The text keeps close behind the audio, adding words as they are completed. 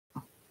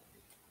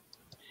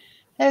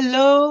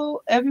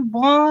Hello,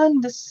 everyone.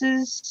 This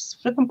is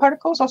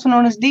Flippin'Particles, also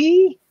known as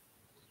D,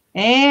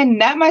 and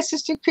not my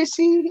sister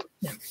Chrissy,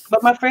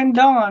 but my friend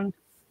Dawn.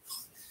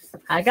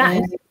 Hi,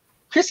 guys. And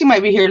Chrissy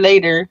might be here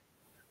later.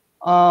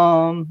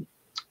 But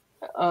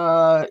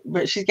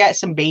she's got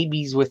some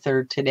babies with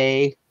her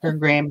today, her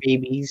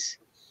grandbabies.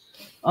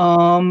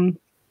 And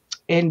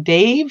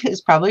Dave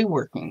is probably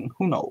working.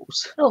 Who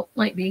knows? Oh,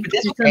 might be. But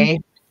that's okay.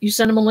 You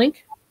send him a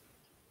link?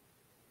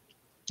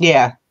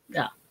 Yeah.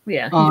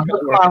 Yeah. He'll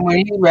come on when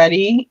he's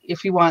ready,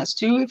 if he wants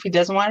to. If he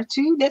doesn't want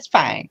to, that's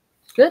fine.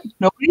 Good.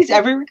 Nobody's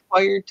ever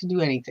required to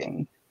do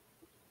anything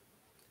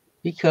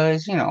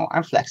because, you know,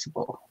 I'm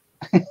flexible.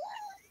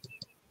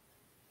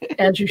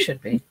 As you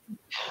should be.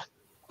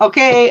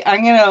 Okay,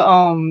 I'm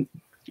gonna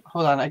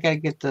hold on, I gotta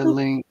get the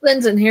link.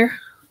 Lynn's in here.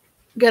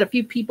 Got a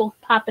few people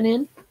popping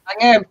in. I'm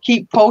gonna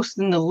keep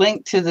posting the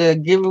link to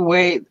the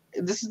giveaway.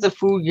 This is the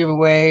food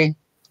giveaway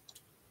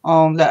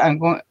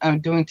that I'm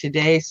doing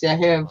today. See,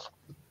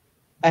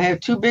 I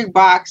have 2 big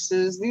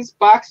boxes. These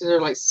boxes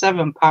are like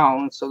 7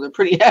 pounds, so they're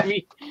pretty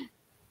heavy.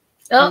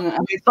 Oh,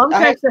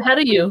 Bumcrack's ahead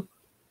of you.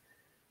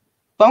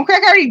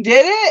 Bumcrack already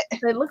did it?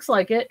 It looks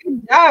like it.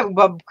 Good job,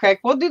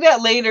 Bumcrack. We'll do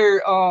that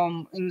later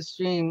in the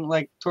stream,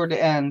 like toward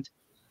the end.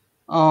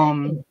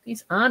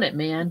 He's on it,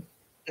 man.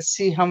 Let's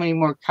see how many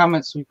more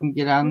comments we can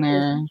get on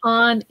there.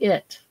 On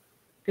it.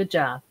 Good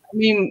job. I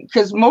mean,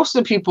 because most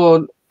of the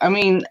people, I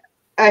mean,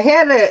 I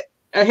had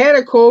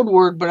a code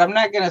word, but I'm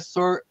not gonna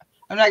sort.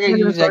 I'm not gonna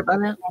use that.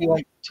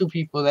 Like 2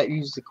 people that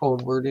use the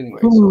code word anyway.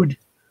 Food. So.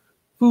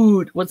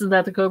 Food. Wasn't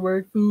that the code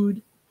word?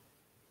 Food.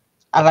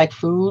 I like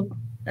food.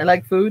 I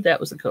like food. That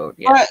was the code.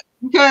 Yeah. But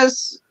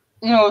because,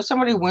 you know, if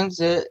somebody wins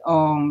it,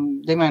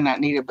 they might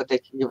not need it, but they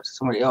can give it to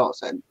somebody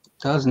else that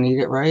does need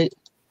it, right?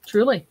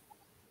 Truly.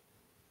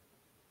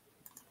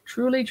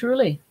 Truly,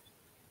 truly.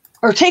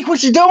 Or take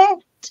what you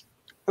don't.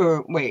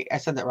 Or wait, I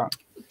said that wrong.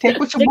 Take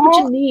what you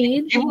want. What you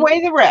need. Give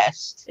away the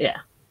rest. Yeah.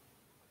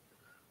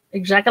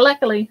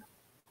 Exactly.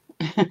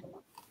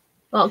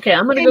 Okay,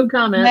 I'm gonna go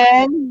comment.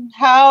 And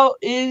how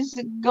is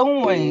it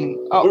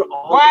going? Oh,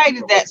 why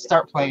did that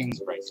start playing?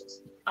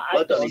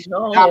 I don't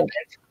know.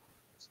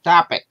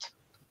 Stop it.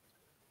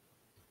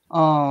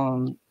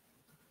 Well,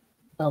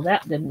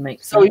 that didn't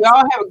make sense. So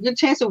y'all have a good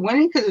chance of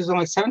winning because there's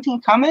only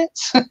 17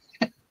 comments.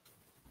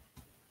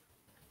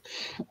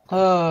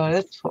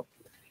 That's.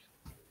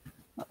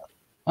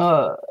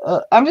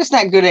 I'm just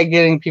not good at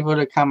getting people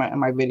to comment on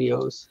my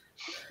videos.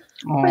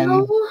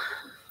 Well,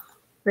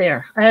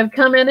 there. I have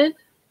commented,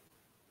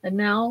 and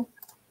now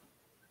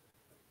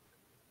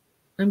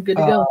I'm good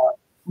to go.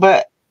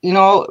 But you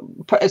know,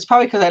 it's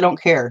probably because I don't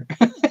care.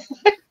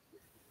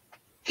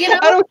 You know,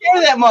 I don't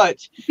care that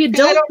much. If you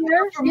don't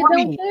care, you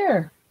don't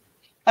care.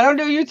 I don't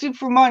do YouTube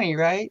for money,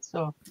 right?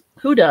 So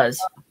who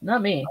does?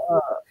 Not me.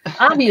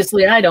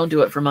 Obviously, I don't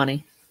do it for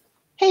money.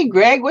 Hey,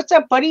 Greg, what's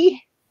up,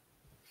 buddy?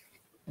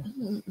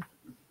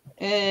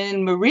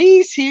 And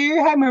Marie's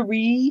here. Hi,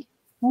 Marie.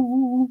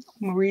 Ooh,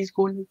 Marie's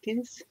going like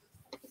this.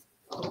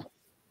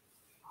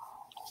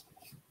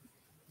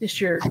 This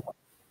your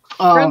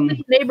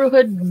friendly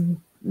neighborhood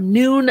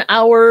noon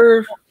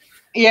hour.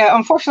 Yeah,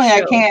 unfortunately,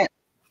 show. I can't.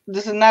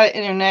 This is not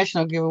an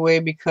international giveaway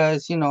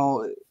because, you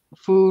know,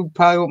 food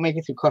probably won't make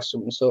it through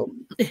customs. So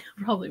it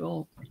probably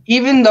won't.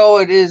 Even though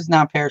it is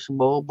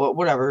non-perishable, but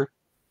whatever.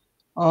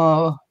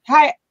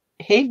 Hi,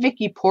 hey,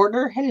 Vicky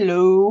Porter.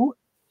 Hello.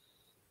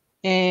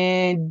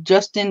 And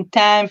just in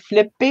time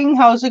flipping.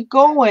 How's it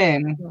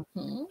going?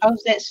 Mm-hmm.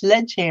 How's that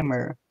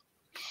sledgehammer?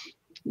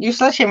 Your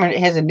sledgehammer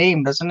has a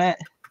name, doesn't it?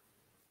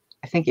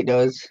 I think it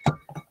does.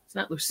 It's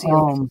not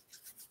Lucille.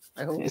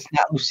 I hope it's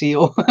not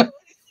Lucille.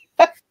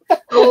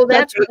 Oh,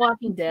 that's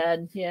Walking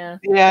Dead. Yeah.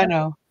 Yeah, I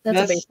know. That's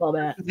a baseball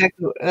bat.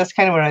 Exactly. That's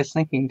kind of what I was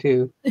thinking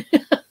too.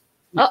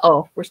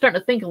 Uh-oh. We're starting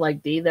to think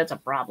like D. That's a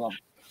problem.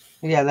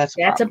 Yeah, that's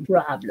a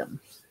problem.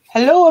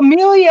 Hello,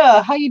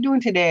 Amelia. How you doing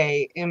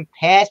today? And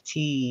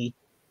Patty.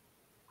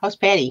 How's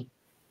Patty?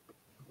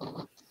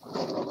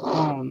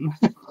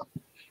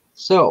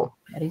 So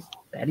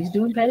Patty's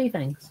doing Patty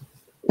things.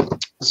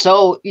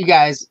 So you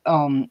guys,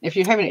 if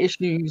you're having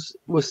issues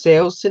with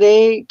sales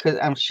today, because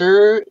I'm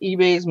sure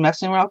eBay's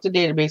messing around with the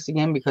database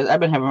again, because I've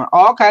been having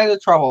all kinds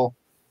of trouble.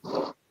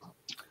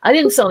 I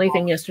didn't sell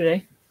anything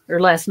yesterday or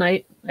last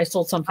night. I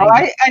sold something. Oh,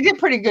 I did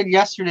pretty good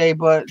yesterday,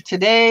 but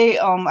today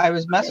I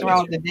was messing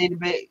around with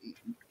the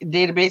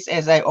database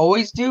as I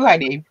always do. Hi,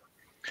 Dave.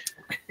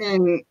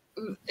 And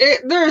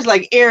there's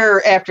like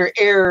error after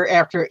error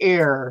after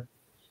error,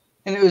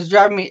 and it was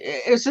driving me.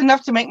 It was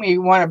enough to make me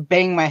want to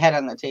bang my head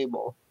on the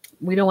table.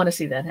 We don't want to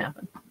see that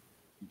happen.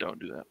 Don't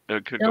do that.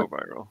 It could go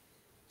viral.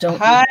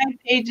 Hi,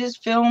 Pages,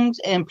 Films,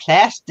 and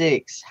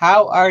Plastics.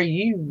 How are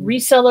you?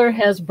 Reseller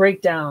has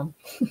breakdown.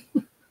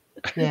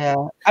 Yeah.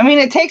 I mean,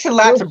 it takes a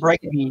lot to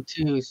break me,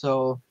 too.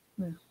 So,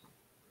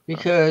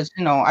 because,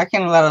 you know, I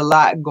can let a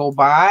lot go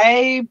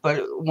by,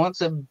 but once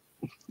you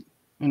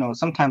know,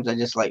 sometimes I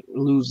just, like,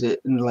 lose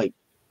it and, like,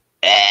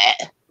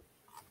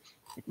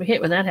 We hate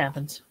when that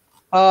happens.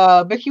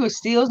 Vicky with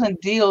Steals and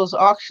Deals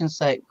auction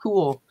site.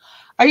 Cool.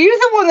 Are you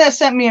the one that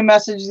sent me a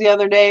message the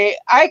other day?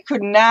 I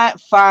could not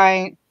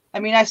find.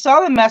 I mean, I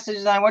saw the message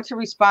and I went to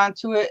respond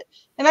to it,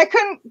 and I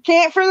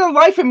can't for the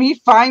life of me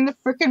find the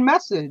freaking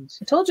message.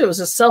 I told you it was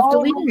a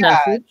self-deleting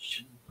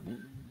message.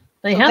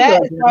 They So have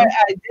that those, is why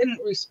I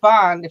didn't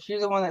respond. If you're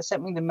the one that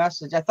sent me the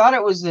message, I thought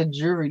it was the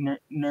jury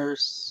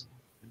nurse,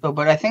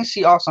 but I think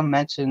she also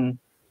mentioned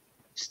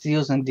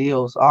Steals and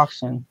Deals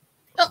auction.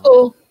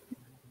 Uh-oh.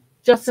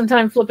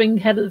 Just-in-time flipping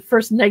had the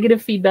first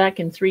negative feedback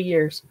in 3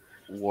 years.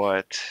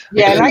 What?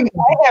 Yeah, and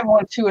I have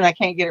one too, and I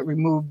can't get it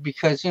removed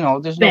because, you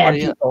know, there's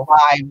nobody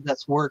alive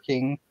that's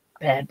working.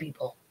 Bad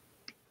people.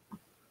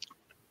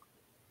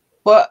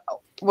 But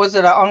was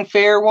it an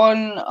unfair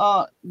one?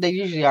 They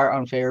usually are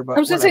unfair, but I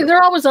was going to say,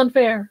 they're always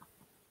unfair.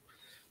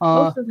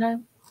 Most of the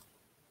time.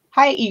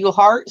 Hi, Eagle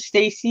Heart.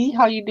 Stacy,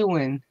 how you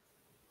doing?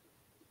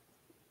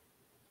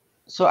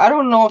 So I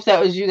don't know if that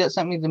was you that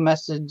sent me the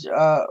message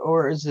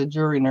or is the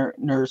jury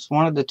nurse,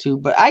 one of the two.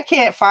 But I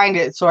can't find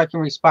it so I can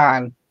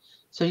respond.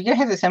 So you're going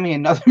to have to send me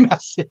another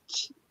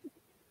message.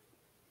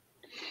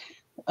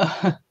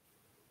 But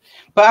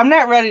I'm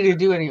not ready to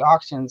do any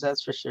auctions,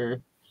 that's for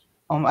sure.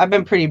 I've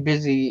been pretty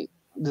busy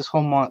this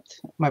whole month.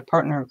 My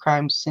partner in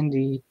crime,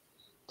 Cindy,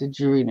 the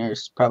jury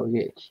nurse, probably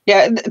did.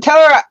 Yeah, tell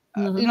her,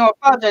 you know,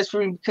 apologize for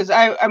me because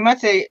I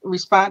meant to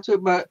respond to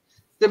it, but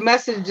the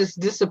message just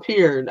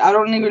disappeared. I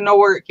don't even know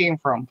where it came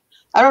from.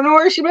 I don't know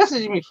where she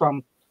messaged me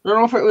from. I don't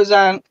know if it was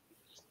on.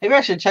 Maybe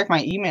I should check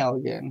my email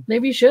again.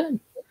 Maybe you should.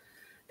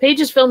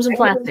 Pages, Films, and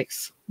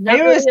Plastics. Not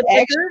really a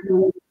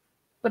picker,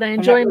 but I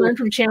enjoy and learn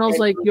from channels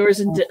like yours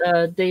and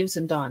Dave's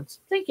and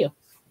Don's. Thank you.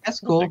 That's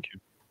cool. Thank you.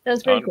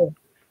 That's very cool.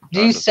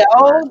 Do you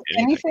sell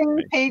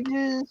anything,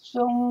 Pages,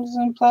 Films,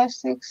 and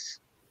Plastics?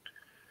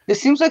 It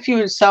seems like you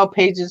would sell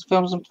Pages,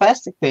 Films, and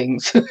Plastic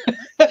things. He's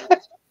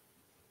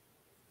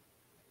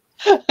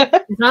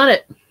on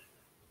it.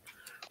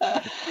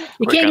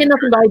 You can't get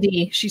nothing by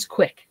D. She's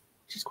quick.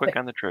 She's quick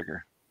on the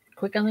trigger.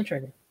 Quick on the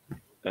trigger.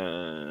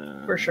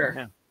 For sure.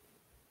 Yeah.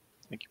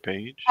 Thank you,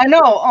 Paige. I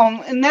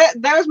know. And that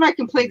was my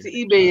complaint to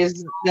eBay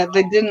is that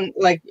they didn't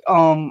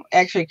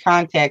actually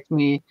contact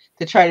me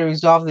to try to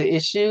resolve the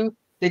issue.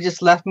 They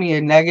just left me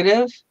a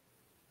negative.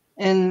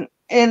 And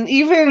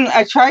even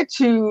I tried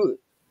to,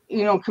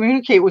 you know,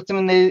 communicate with them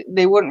and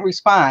they wouldn't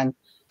respond.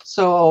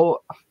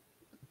 So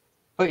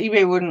but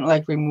eBay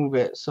wouldn't remove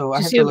it. So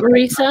I have to look.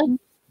 Marie said?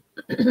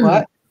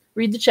 What?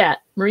 Read the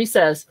chat. Marie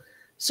says,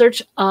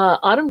 search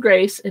Autumn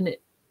Grace, and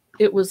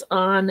it was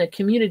on a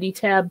community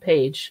tab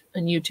page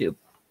on YouTube.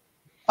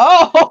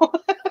 Oh,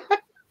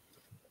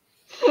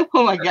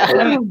 oh my God!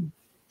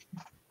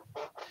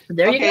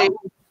 There you go.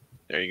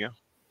 There you go.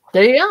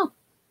 There you go.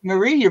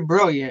 Marie, you're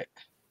brilliant.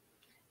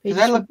 I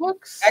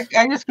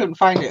just couldn't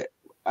find it.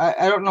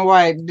 I don't know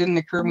why it didn't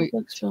occur me.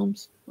 Books,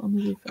 films.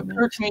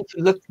 Occurred to me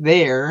to look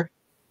there.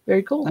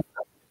 Very cool.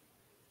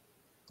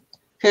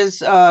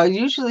 Because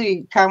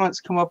usually comments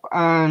come up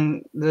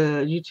on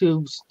the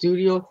YouTube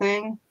studio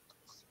thing,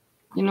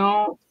 you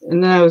know,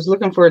 and then I was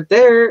looking for it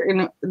there,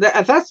 and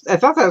I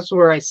thought that's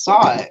where I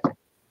saw it.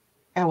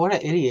 God, what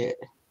an idiot!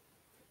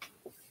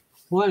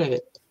 What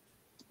a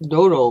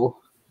dodo!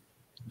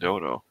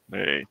 Dodo.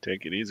 Hey,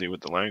 take it easy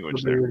with the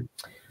language there.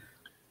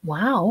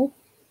 Wow,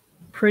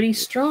 pretty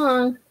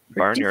strong.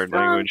 Barnyard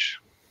language.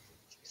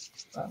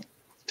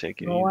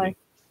 Take it easy.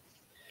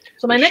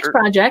 So my next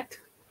project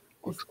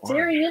is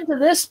tearing into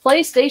this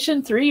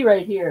PlayStation 3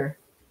 right here.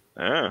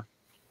 Ah,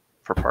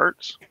 for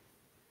parts?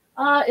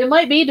 It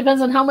might be.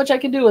 Depends on how much I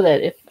can do with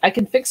it. If I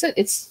can fix it,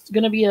 it's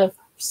going to be a,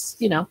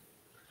 you know,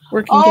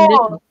 working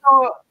condition.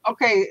 So,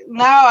 okay,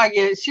 now I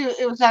get it.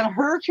 It was on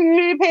her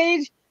community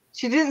page.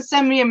 She didn't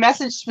send me a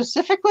message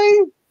specifically.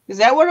 Is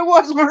that what it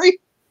was, Marie?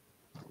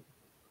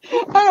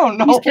 I don't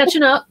know. He's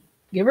catching up.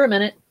 Give her a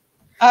minute.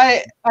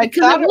 I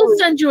will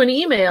send you an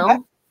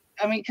email.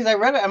 I mean, because I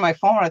read it on my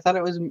phone, I thought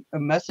it was a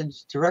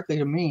message directly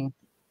to me.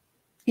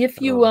 If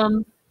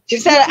you she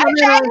said I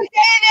tried to say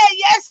it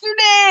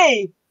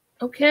yesterday.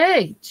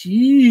 Okay,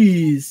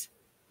 jeez.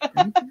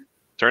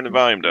 Turn the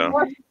volume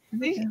down.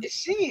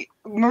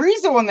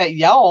 Marie's the one that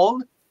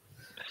yelled.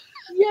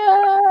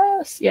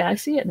 Yes. Yeah, I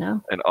see it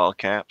now. In all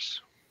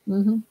caps.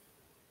 Mm-hmm.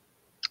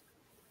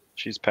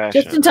 She's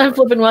passionate. Just in time,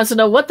 Flippin' wants to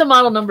know what the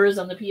model number is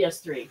on the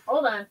PS3.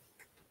 Hold on.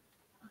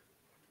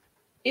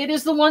 It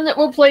is the one that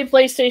will play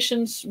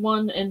PlayStations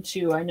 1 and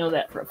 2. I know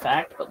that for a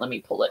fact, but let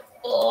me pull it.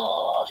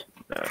 Oh.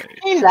 Nice.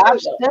 Hey,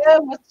 Lobster,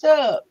 what's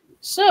up?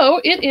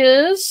 So it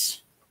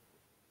is.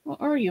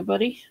 What are you,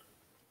 buddy?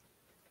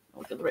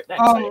 Look at the right back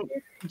side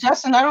here.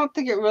 Justin, I don't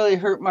think it really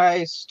hurt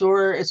my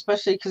store,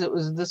 especially because it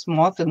was this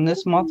month, and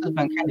this month has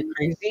been kind of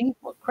crazy.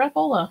 What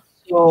crapola?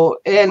 So,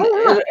 and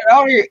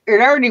it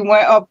already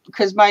went up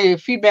because my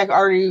feedback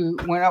already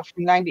went up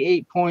from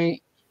 98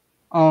 point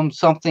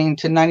something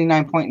to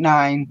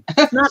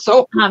 99.9. Not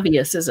so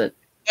obvious, is it?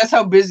 That's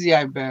how busy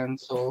I've been.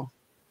 So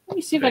let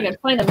me see if I can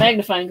find a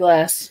magnifying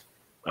glass.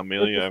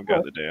 Amelia, I've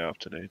got the day off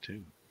today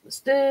too.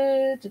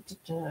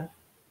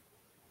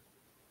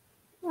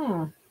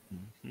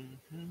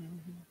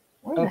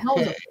 Where the hell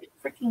is the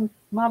freaking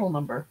model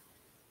number?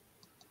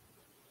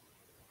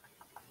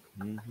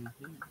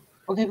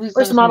 Okay, please.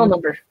 Where's the model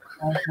number?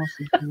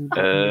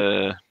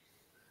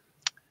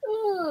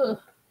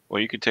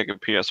 Well, you could take a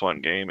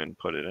PS1 game and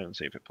put it in and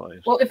see if it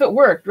plays. Well, if it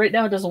worked. Right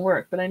now it doesn't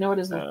work, but I know it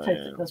is the type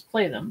that does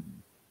play them.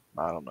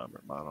 Model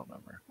number. Model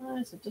number.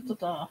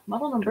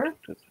 Model number.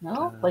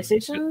 No,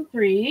 PlayStation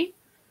 3.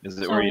 Is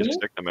it where you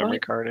stick the memory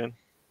card in?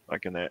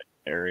 Like in that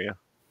area?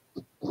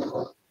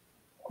 The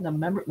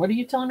memory. What are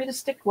you telling me to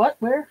stick? What?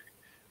 Where?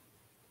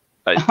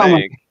 I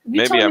think.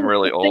 Maybe I'm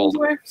really old.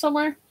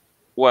 Somewhere?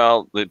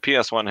 Well, the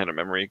PS1 had a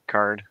memory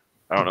card.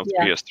 I don't know if the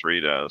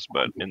PS3 does,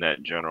 but in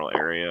that general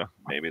area,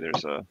 maybe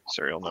there's a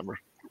serial number.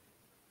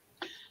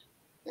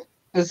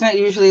 Isn't that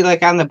usually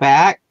like on the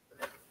back?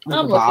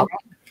 I'm looking.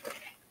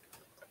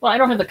 Well, I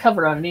don't have the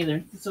cover on it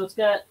either, so it's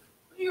got.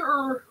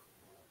 You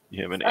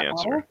have an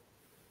answer.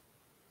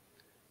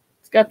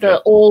 It's got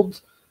the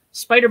old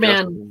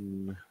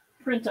Spider-Man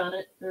print on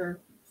it, or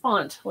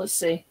font. Let's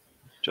see.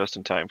 Just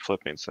in time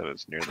flipping said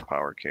it's near the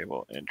power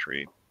cable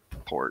entry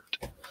port.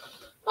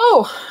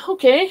 Oh,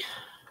 okay.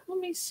 Let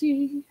me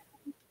see.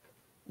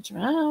 It's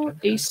around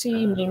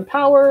AC main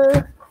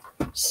power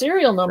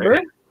serial number.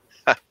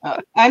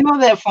 I know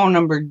that phone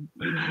number.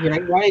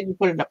 Why did you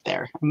put it up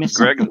there? I missed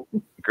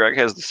Greg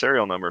has the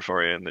serial number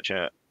for you in the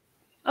chat.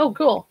 Oh,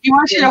 cool. He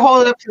wants you to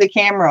hold it up to the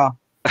camera.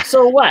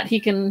 So what? He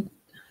can.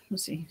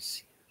 Let's see.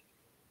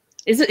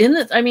 Is it in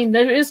the? I mean,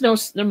 there is no.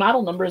 The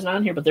model number isn't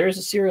on here, but there is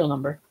a serial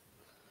number.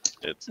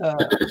 It's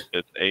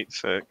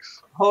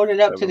 86. Hold it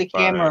up to the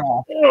camera.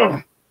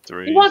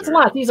 3. He wants a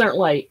lot. These aren't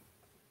light.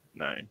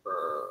 9.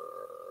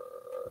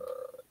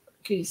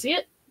 Can you see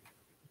it?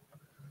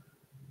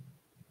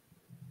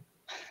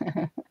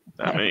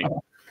 Not me.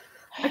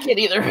 I can't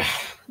either.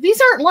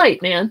 These aren't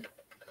light, man.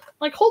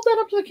 Like, hold that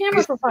up to the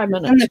camera for 5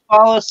 minutes. And the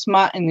follow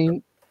smart and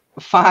the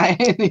fine.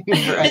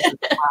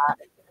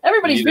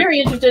 Everybody's very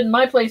interested in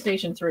my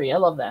PlayStation 3. I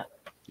love that.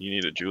 You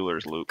need a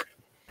jeweler's loop.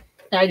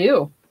 I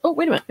do. Oh,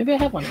 wait a minute. Maybe I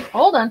have one.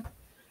 Hold on.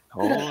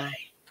 Hold on.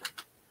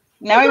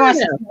 Now he wants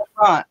to see the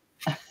front.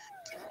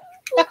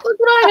 Look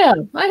what I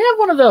have. I have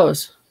one of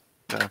those.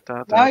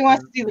 Now he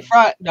wants to see the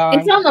front, dog.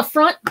 It's on the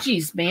front.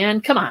 Jeez,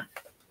 man. Come on.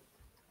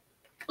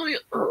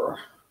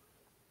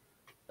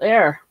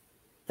 There.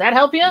 Does that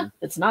help you?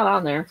 It's not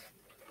on there.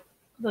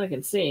 That I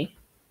can see.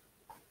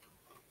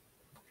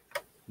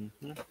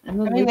 I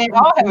mean, they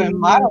all have a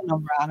model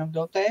number on them,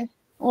 don't they?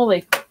 Well,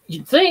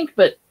 you'd think,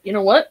 but you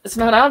know what? It's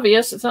not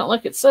obvious. It's not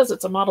like it says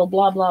it's a model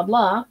blah, blah,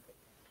 blah.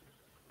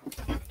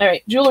 All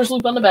right, jeweler's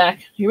loop on the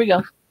back. Here we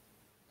go.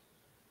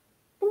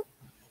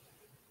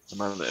 I'm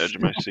on the edge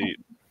of my seat.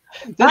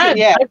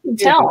 I can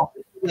tell.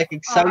 Like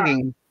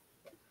exciting.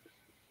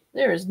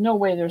 There is no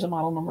way there's a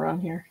model number on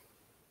here.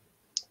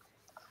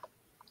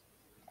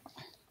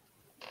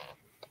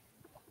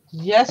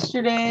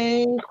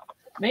 Yesterday.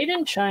 Made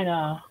in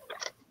China.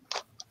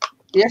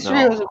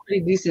 Yesterday was a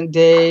pretty decent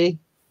day.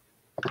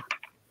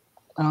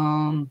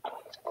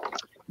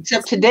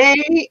 Except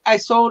today I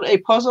sold a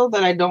puzzle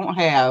that I don't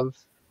have.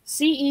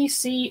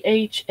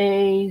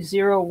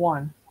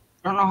 CECHA01.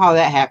 I don't know how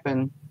that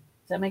happened.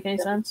 Does that make any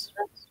sense?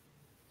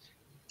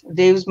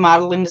 Dave's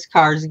modeling his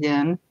cars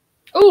again.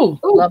 Ooh,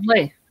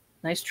 lovely.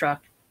 Nice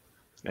truck.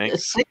 Thanks. A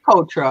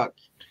Sitco truck.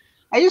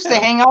 I used to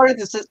hang out at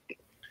the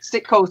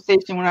Sitco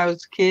station when I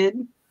was a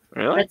kid.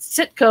 Really? That's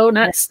Sitco,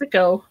 not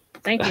Sticko.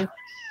 Thank you.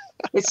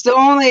 It's the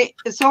only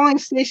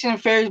station in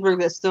Ferrisburg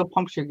that still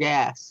pumps your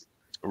gas.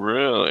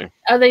 Really?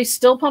 Are they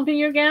still pumping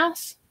your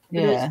gas?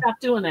 Yeah. Or did they stop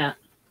doing that?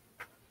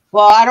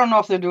 Well, I don't know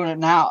if they're doing it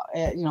now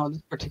at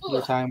this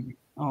particular time.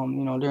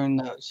 During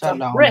the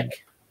shutdown.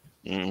 Rick.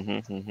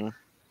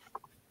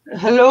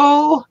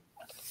 Hello,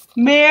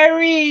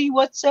 Mary.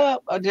 What's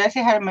up? Oh, did I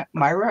say hi to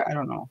Myra? I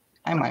don't know.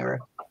 Hi, Myra.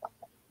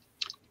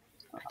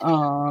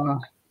 I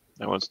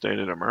once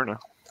dated a Myrna.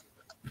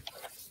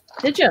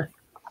 Did you?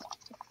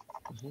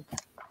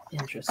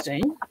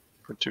 Interesting.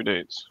 For 2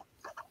 dates.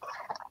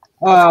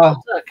 I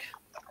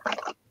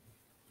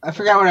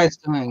forgot what I was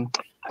doing.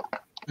 I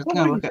was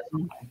gonna look at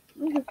something.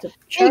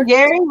 Hey,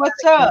 Gary,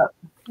 what's up?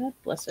 God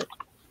bless it.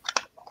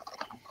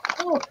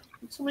 Oh,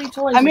 so many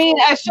toys. I mean,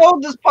 I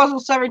showed this puzzle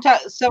several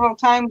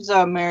times,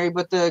 Mary,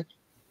 but the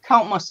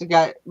count must have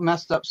got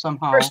messed up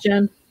somehow. First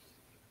gen.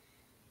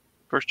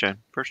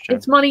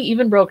 It's money,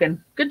 even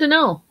broken. Good to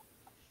know.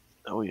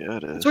 Oh, yeah,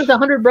 it is. It's worth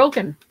 100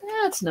 broken.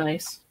 That's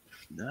nice.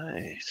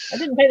 Nice. I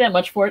didn't pay that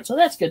much for it, so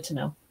that's good to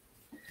know.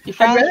 You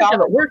I'd rather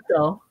have it work,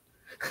 though.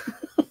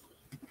 If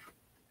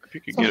you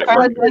could get it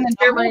working.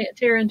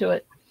 Tear into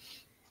it.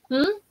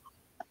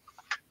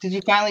 Did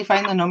you finally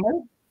find the number?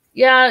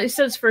 Yeah, it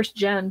says first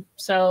gen,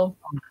 so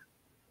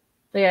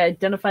they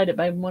identified it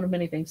by one of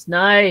many things.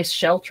 Nice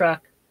shell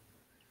truck.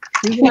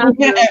 You're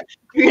gonna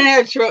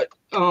have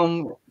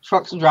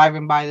trucks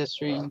driving by the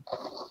stream.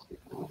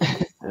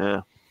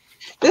 Yeah.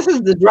 This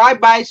is the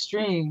drive-by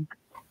stream.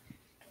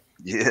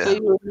 Yeah.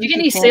 So you get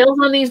any sales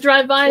on these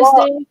drive-bys,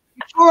 Dave?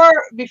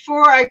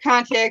 Before I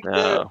contact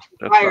the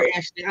buyer,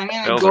 actually, I'm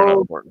gonna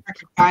go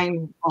to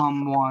find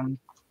one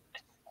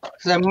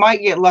because I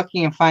might get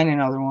lucky and find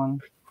another one.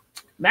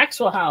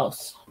 Maxwell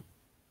House.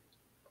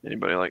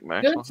 Anybody like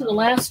Maxwell? Good to the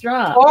last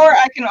drop. Or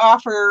I can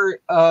offer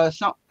a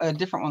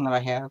different one that I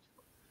have.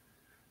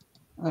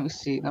 Let me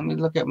see. Let me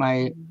look at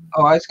my.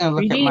 Oh, I was gonna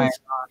look at my.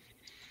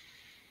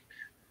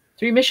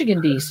 3 Michigan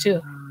D's too.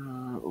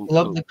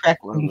 Love the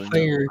crackling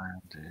fire.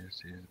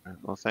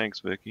 Well,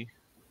 thanks, Vicky.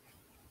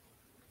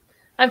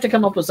 I have to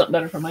come up with something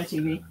better for my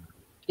TV.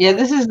 Yeah,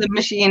 this is the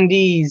Michigan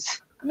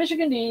D's.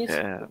 Michigan D's.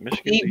 Yeah,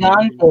 Michigan Dave D's.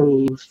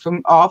 Dante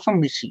from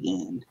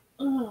Michigan.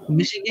 Oh.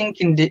 Michigan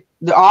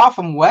they're all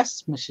from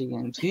West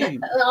Michigan too.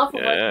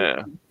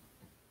 Yeah.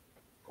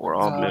 We're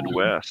all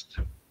Midwest.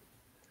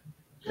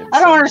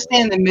 I don't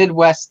understand the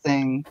Midwest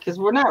thing because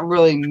we're not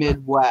really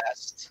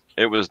Midwest.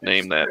 It was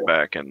named that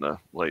back in the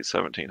late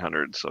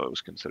 1700s, so it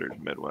was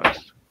considered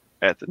Midwest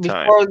at the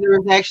time. Before there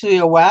was actually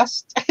a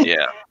West.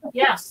 Yeah.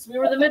 Yes, we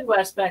were the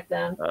Midwest back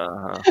then.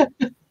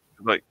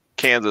 Like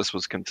Kansas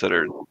was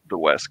considered the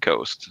West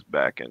Coast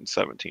back in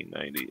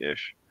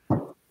 1790-ish,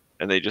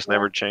 and they just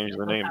never changed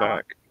the name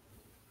back.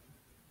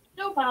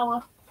 No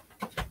power.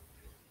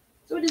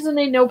 So it is a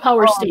no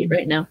power state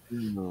right now.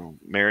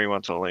 Mary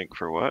wants a link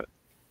for what?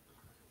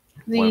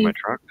 The, one of my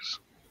trucks.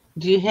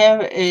 Do you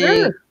have a?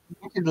 Sure.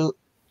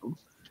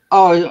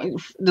 Oh,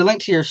 the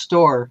link to your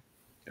store.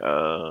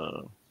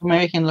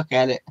 Maybe I can look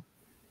at it.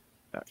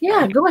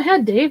 Yeah, go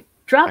ahead, Dave.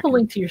 Drop a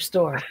link to your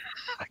store.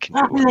 I can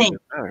Drop a link.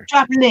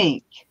 Drop a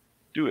link.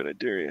 Do it, I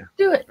dare you.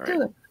 Do it. All Do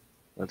right. it.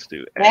 Let's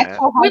do it. Wait,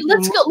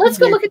 let's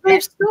go look at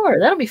Dave's store.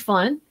 That'll be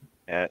fun.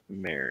 At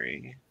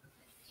Mary.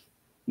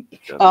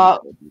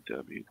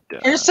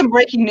 Here's some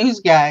breaking news,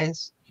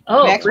 guys.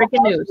 Oh, Maxwell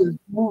breaking House news. is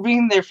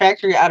moving their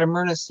factory out of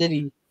Myrna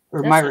City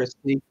or Myra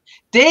City.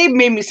 Dave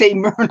made me say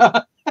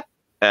Myrna.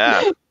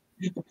 Yeah.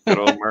 Good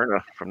old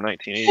Myrna from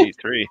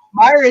 1983.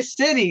 Myra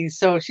City,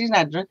 so she's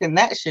not drinking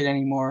that shit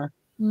anymore.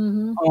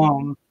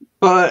 Mm-hmm.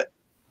 But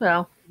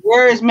well,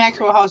 where is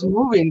Maxwell House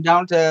moving?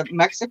 Down to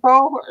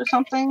Mexico or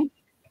something?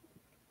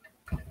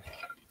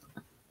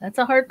 That's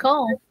a hard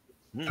call.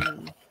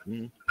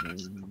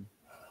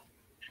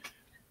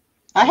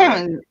 I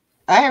haven't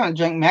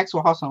drank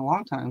Maxwell House in a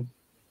long time.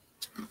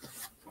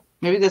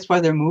 Maybe that's why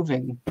they're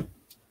moving.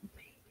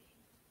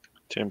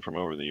 Tim from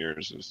over the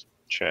years is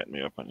chatting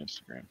me up on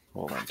Instagram.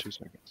 Hold on 2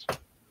 seconds.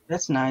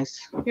 That's nice.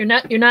 You're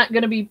not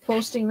going to be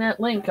posting that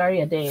link, are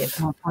you, Dave?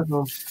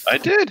 I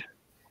did.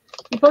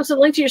 You posted a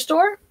link to your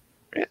store?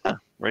 Yeah,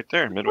 right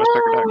there,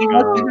 MidwestPicker.com.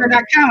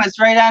 MidwestPicker.com. It's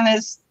right on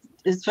his.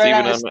 It's right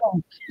on his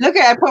thing. Look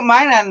at I put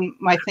mine on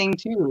my thing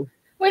too.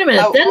 Wait a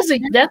minute. That's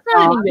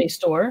not an eBay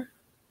store.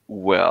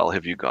 Well,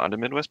 have you gone to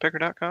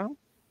MidwestPicker.com?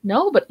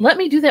 No, but let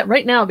me do that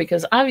right now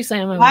because obviously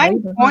I'm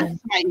going to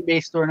my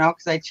eBay store now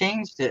because I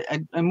changed it.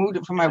 I moved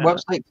it from my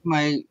website to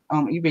my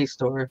eBay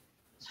store.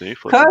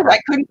 Because I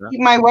couldn't keep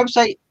my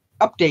website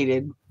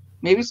updated.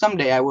 Maybe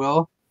someday I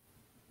will.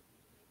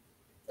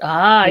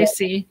 Ah, I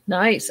see.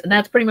 Nice. And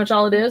that's pretty much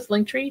all it is?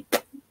 Linktree?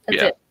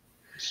 That's it.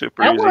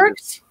 Super that easy.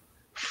 Works.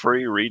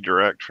 Free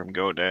redirect from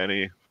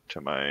GoDaddy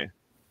to my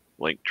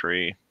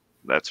Linktree.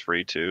 That's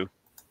free too.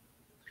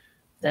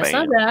 That's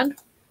not bad.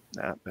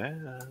 Not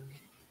bad.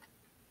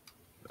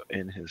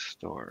 In his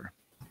store.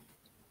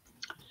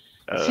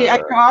 See, I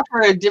can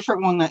offer a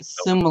different one that's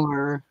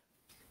similar.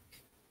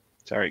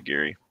 Sorry,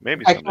 Gary.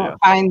 Maybe I can't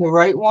find the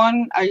right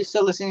one. Are you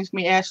still listening to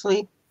me,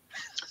 Ashley?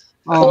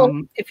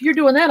 Well, if you're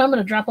doing that, I'm going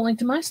to drop a link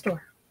to my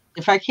store.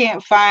 If I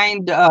can't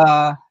find,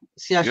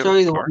 see, I'll show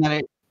you the one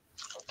that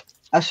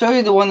I'll show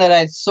you the one that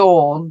I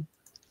sold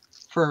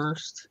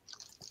first.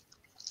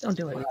 Don't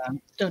do it.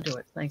 Don't do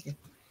it. Thank you.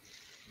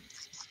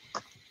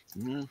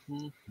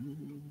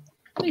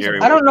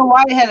 Gary, I don't know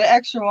why I had an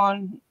extra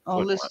one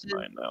listed.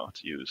 Mine now.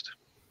 It's used.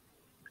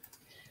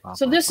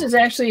 So this is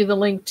actually the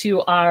link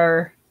to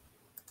our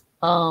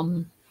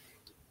Etsy,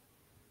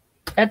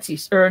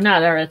 or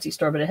not our Etsy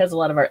store, but it has a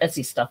lot of our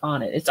Etsy stuff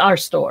on it. It's our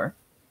store.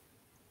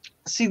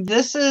 See,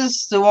 this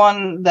is the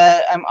one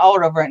that I'm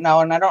out of right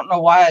now, and I don't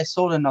know why I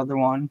sold another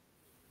one.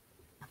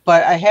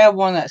 But I have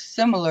one that's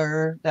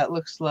similar that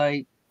looks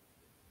like.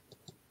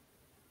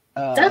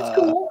 That's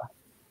cool.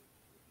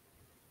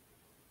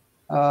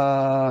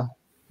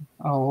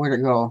 Oh, where'd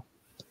it go?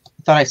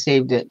 I thought I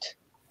saved it.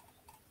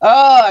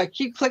 Oh, I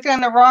keep clicking on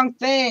the wrong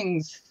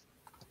things.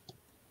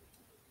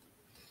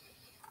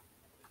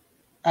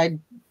 I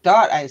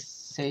thought I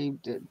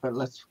saved it, but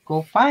let's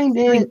go find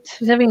it.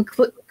 He's having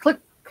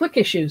click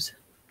issues.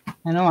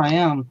 I know I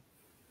am.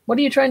 What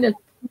are you trying to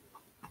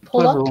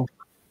pull up?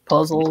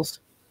 Puzzles.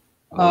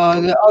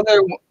 The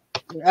other,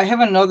 I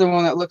have another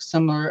one that looks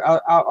similar.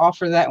 I'll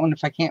offer that one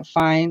if I can't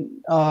find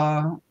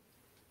the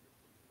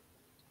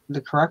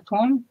correct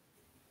one.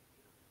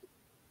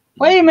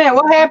 Wait a minute,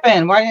 what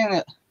happened? Why didn't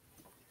it?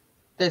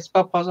 Did it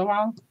spell puzzle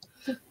wrong?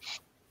 God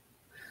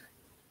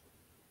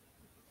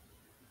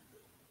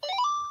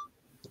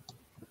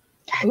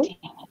damn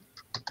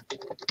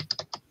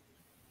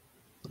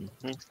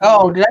it.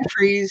 Oh, did I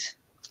freeze?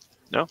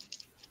 No.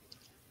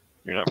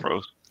 You're not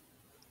froze.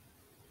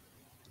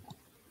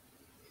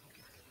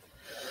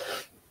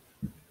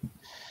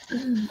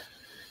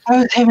 I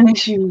was having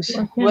issues.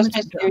 Well,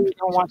 Westminster area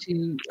don't want to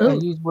use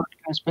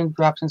webcam spin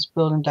drops and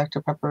spilled in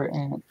Dr. Pepper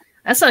and.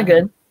 That's not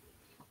good.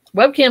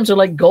 Webcams are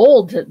like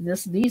gold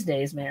these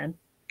days, man.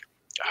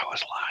 I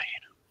was lying.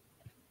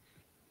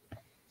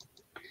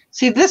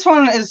 See, this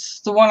one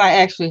is the one I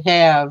actually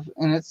have,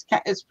 and it's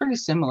pretty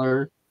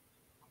similar,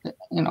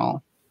 you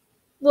know.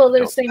 Well,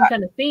 they're the same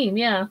kind of theme,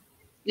 yeah.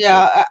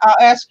 Yeah, I'll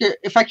ask her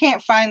if I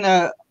can't find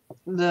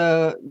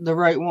the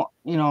right one.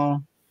 You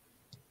know,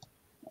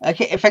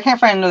 if I can't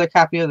find another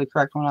copy of the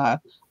correct one, I'll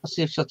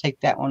see if she'll take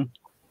that one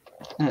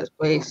in its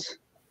place.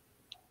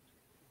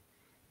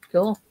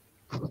 Cool.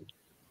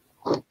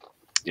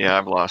 Yeah,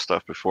 I've lost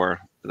stuff before.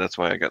 That's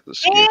why I got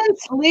this.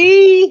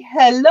 Ansley,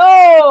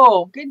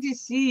 hello. Good to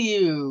see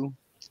you.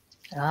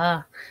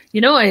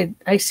 You know,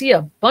 I see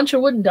a bunch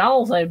of wooden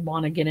dowels I'd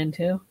want to get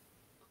into.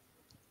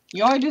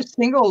 You only do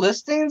single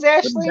listings,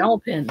 Ashley? Wooden dowel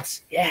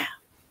pins, yeah.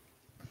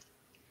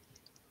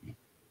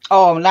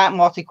 Oh, not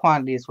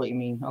multi-quantity is what you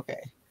mean.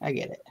 Okay, I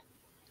get it.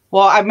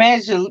 Well, I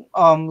managed to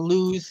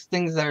lose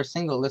things that are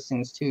single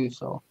listings too.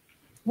 So,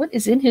 what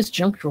is in his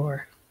junk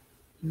drawer?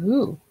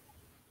 Ooh.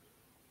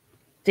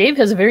 Dave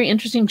has a very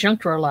interesting junk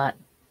drawer lot.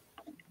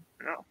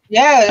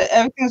 Yeah,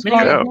 everything's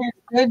going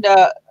good.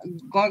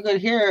 Going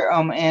good here,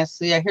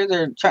 Ansley. I hear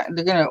they're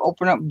gonna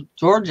open up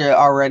Georgia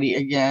already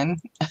again,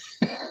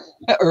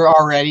 or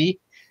already.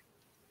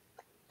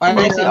 Why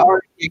did I say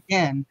already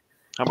again?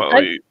 How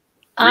about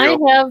I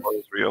have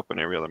reopen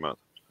every other month?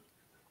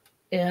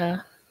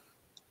 Yeah,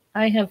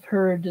 I have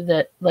heard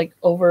that like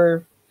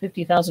over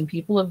 50,000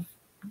 people have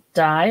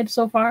died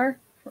so far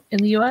in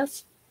the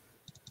U.S.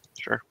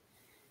 Sure.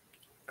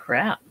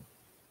 Crap.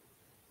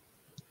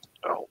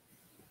 Oh.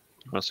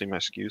 Want to see my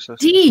excuses?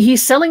 D,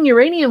 he's selling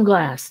uranium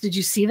glass. Did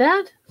you see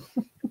that?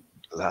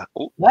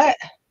 What?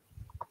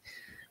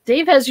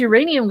 Dave has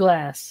uranium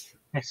glass.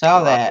 I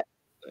saw that.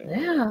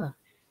 Yeah.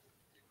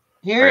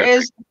 Here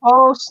is the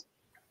post.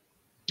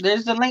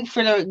 There's the link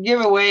for the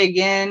giveaway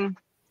again.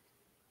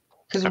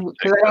 Because I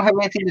don't have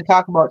anything to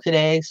talk about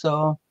today,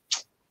 so.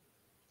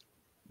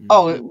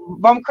 Oh,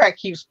 Bumcrack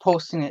keeps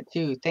posting it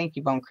too. Thank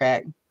you,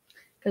 Bumcrack.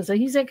 Because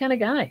he's that kind of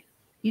guy.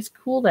 He's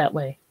cool that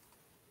way.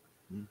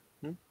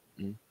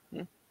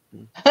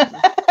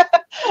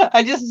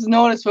 I just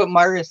noticed what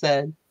Margaret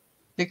said.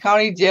 The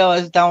county jail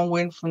is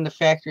downwind from the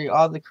factory.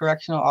 All the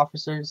correctional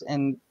officers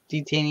and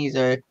detainees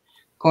are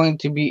going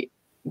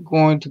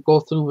to go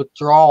through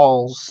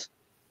withdrawals.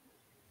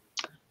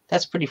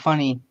 That's pretty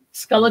funny.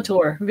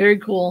 Skeletor, very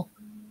cool.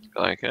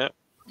 I like it.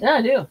 Yeah,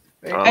 I do.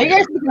 Are you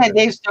guys looking at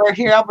Dave's store?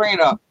 Here, I'll bring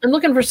it up. I'm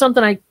looking for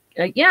something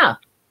yeah,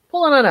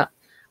 pulling it up.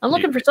 I'm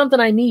looking for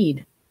something I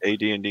need.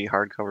 AD&D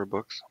hardcover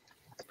books.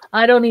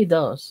 I don't need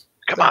those.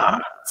 Come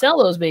on. Sell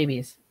those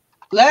babies.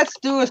 Let's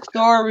do a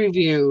store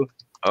review.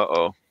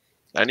 Uh-oh.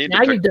 I need now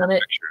to fix you've done the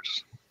it.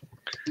 pictures.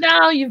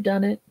 Now you've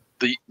done it.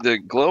 The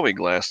glowy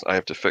glass, I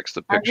have to fix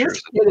the I'm pictures.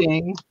 just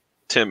kidding.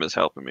 Tim is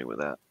helping me with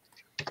that.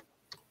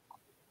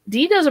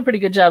 Dee does a pretty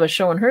good job of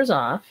showing hers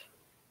off.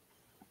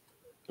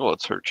 Well,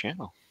 it's her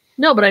channel.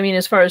 No, but I mean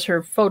as far as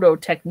her photo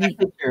technique.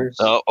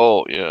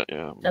 Oh, yeah,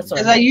 yeah. That's what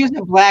because I use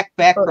a black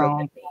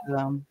background.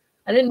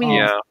 I didn't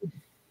mean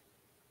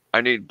I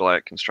need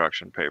black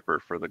construction paper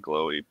for the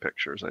glowy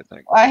pictures, I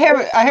think. I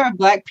have a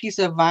black piece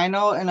of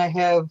vinyl, and I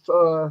have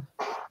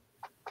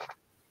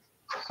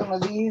some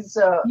of these.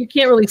 You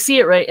can't really see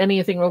it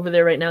anything over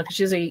there right now because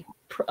she has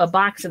a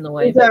box in the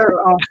way. These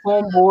are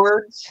foam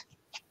boards.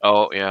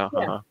 Oh, yeah.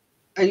 Uh-huh.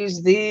 I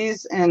use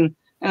these, and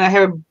I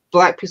have a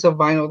black piece of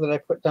vinyl that I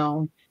put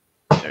down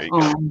There you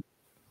go.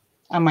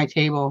 On my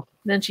table.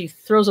 Then she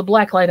throws a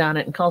black light on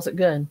it and calls it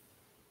good.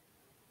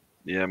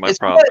 Yeah, my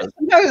problem is...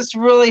 Sometimes it's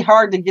really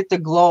hard to get the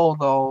glow,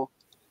 though.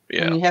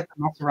 Yeah. And you have to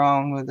mess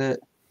around with it.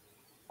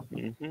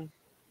 Mm-hmm.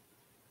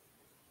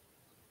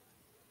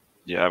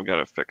 Yeah, I've got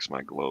to fix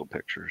my glow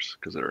pictures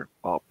because they're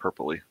all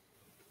purpley.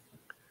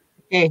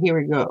 Okay, here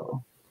we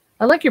go.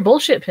 I like your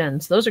bullshit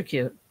pins. Those are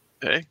cute.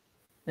 Hey.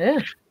 Yeah.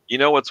 You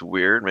know what's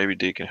weird? Maybe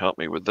Dee can help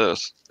me with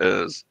this.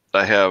 Is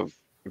I have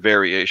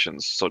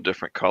variations, so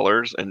different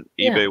colors, and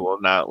eBay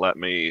will not let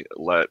me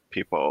let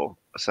people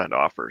send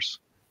offers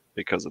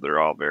because they're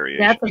all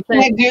variations. That's a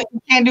thing. You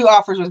can't do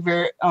offers with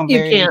you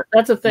can't.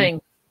 That's a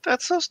thing.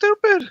 That's so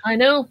stupid. I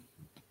know.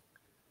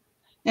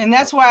 And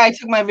that's why I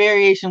took my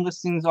variation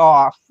listings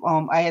off.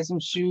 I had some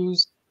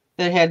shoes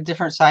that had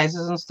different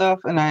sizes and stuff,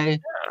 and I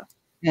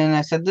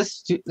said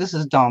this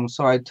is dumb,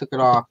 so I took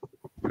it off.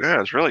 Yeah,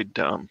 it's really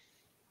dumb.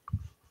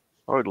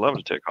 I would love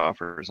to take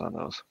offers on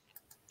those.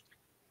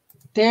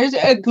 There's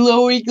a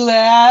glowy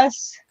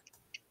glass.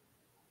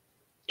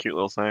 Cute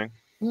little thing.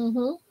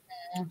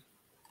 Mm-hmm.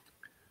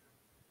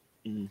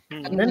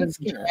 Mm-hmm. And then it's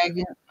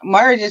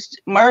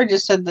Mara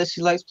just said that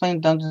she likes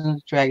playing Dungeons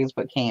and Dragons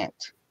but can't.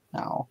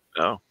 No.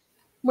 No.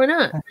 We're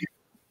not.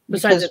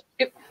 Besides,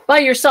 by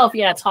yourself,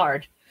 yeah, it's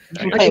hard. You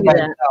can play by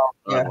yourself.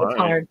 Yeah. It's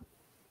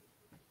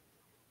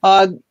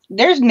hard.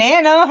 There's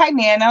Nana. Hi,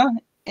 Nana.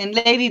 And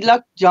Lady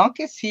Luck Junk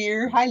is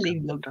here. Hi,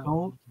 Lady Luck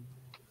Junk.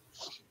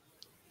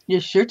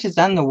 Your shirt is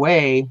on the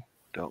way.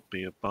 Don't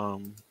be a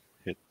bum.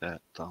 Hit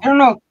that thumb. I don't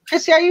know.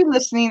 Chrissy, are you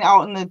listening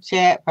out in the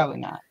chat? Probably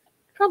not.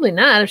 Probably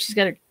not if she's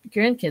got her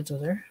grandkids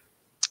with her.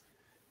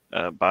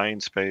 Buying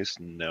space?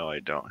 No, I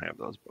don't have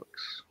those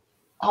books.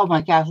 Oh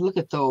my gosh, look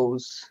at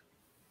those.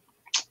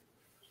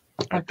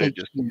 Aren't they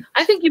just...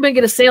 I think you might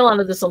get a sale out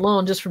of this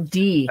alone just from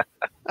D.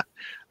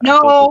 No,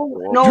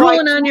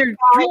 drooling on your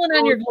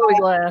glowy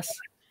glass.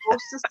 I'm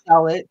supposed to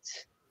sell it.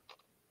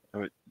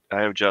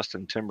 I have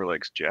Justin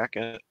Timberlake's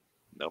jacket.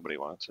 Nobody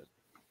wants it.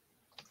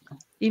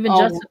 Even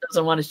Justin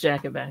doesn't want his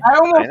jacket back. I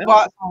almost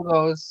bought some of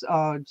those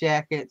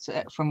jackets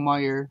from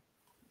Meyer.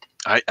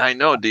 I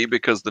know, D,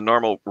 because the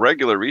normal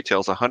regular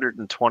retail is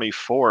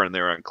 124 and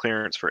they're on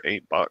clearance for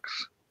 $8.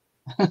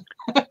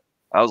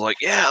 I was like,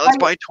 yeah, let's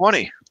buy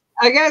 20.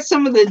 I got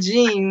some of the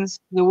jeans,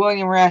 the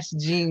William Rash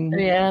jeans. There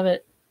you have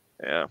it.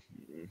 Yeah.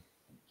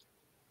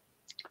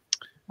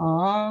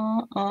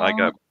 I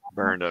got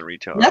burned on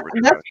retail. That's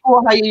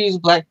cool how you use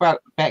black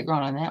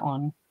background on that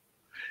one.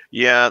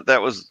 Yeah,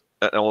 that was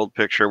an old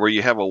picture where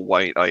you have a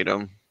white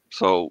item.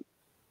 So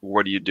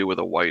what do you do with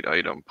a white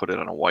item? Put it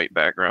on a white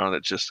background.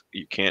 It's just,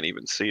 you can't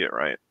even see it,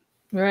 right?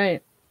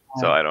 Right.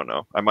 So I don't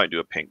know. I might do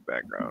a pink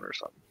background or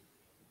something.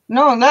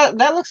 No,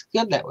 that looks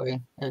good that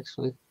way,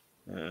 actually.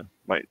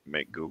 Might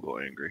make Google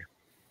angry.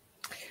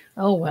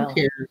 Oh, well.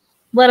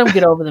 Let them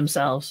get over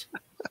themselves.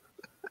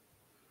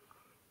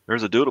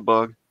 There's a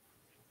doodlebug.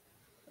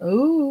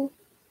 Ooh.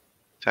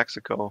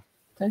 Texaco.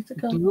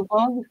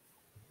 Doodlebug?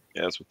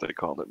 Yeah, that's what they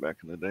called it back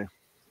in the day.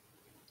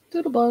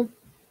 Doodlebug.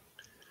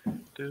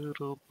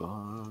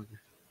 Doodlebug.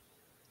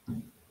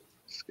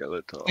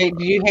 Skeletal. Wait,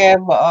 do you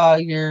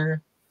have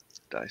your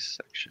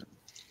dissection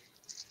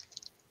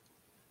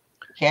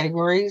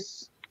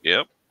categories?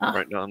 Yep.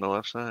 Right down the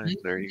left side.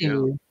 There you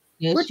go.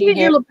 Yes, Where'd you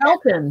get your lapel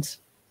pins?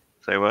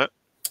 Say what?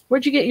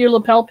 Where'd you get your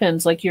lapel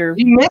pins? Like your...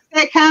 You missed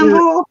that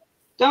combo?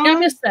 Yeah, I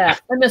missed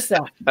that.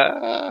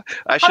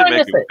 I should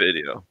make a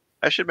video.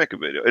 I should make a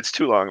video. It's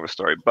too long of a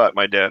story, but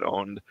my dad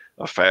owned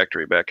a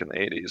factory back in the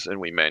 80s, and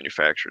we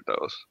manufactured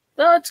those.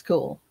 Oh, that's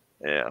cool.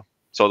 Yeah.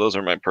 So those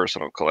are my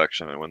personal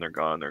collection, and when they're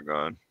gone, they're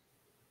gone.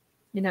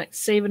 You're not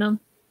saving them?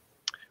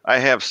 I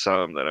have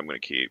some that I'm going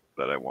to keep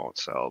that I won't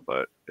sell,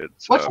 but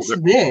it's... What's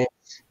this?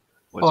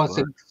 It's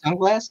a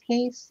sunglass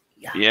case?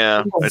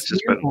 Yeah, it's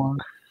just been...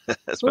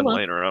 It's been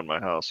laying around my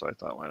house, so I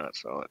thought, why not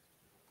sell it?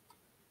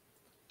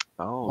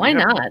 Oh, why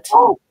not?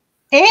 Oh,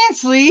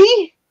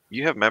 Ansley!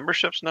 You have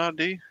memberships now,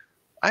 D?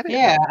 I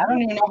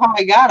don't even know how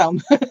I got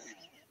them.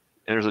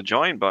 There's a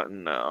join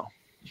button now.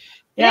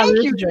 Yeah, Thank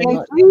there's you, a join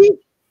button.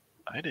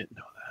 I didn't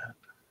know that.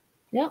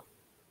 Yep.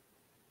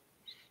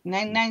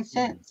 99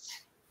 cents.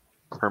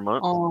 Per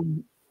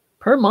month?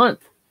 Per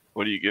month.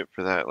 What do you get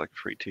for that? Like a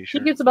free She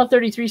t-shirt? gets about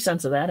 33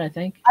 cents of that, I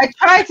think. I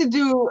tried to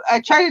do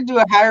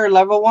a higher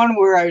level one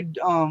where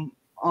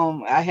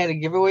I had a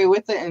giveaway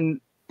with it,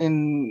 and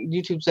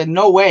YouTube said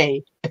no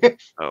way.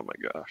 Oh my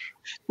gosh.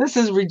 This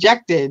is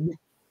rejected.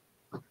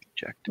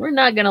 We're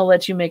not gonna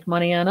let you make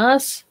money on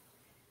us.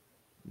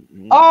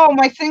 Oh,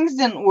 my things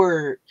didn't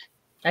work.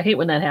 I hate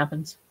when that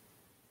happens.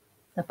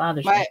 That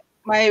bothers me.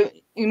 My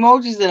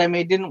emojis that I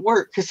made didn't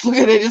work because look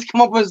at they just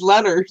come up as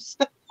letters.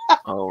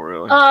 Oh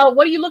really?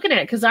 What are you looking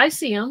at? Because I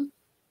see them.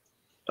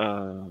 I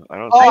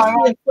don't.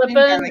 I see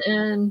Flippin'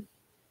 and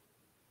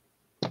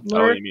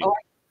Lord. Oh, you mean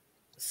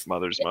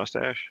Mother's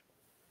mustache?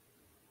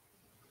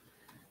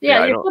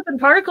 Yeah, your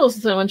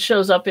Flippin'Particles one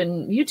shows up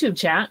in YouTube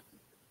chat.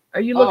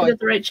 Are you looking at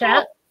the right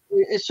chat?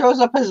 It shows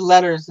up as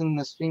letters in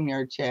the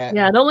StreamYard chat.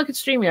 Yeah, don't look at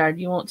StreamYard.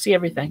 You won't see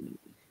everything.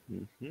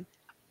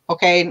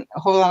 Okay,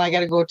 hold on. I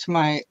got to go to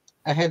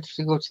I had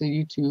to go to the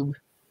YouTube.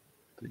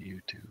 The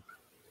YouTube.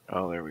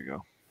 Oh, there we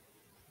go.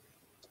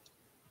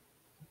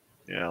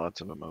 Yeah,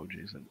 lots of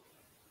emojis.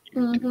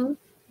 And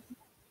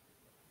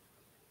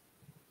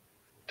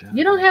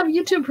You don't have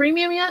YouTube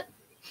Premium yet?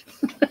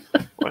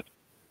 What?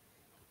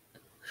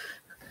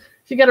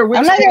 You got a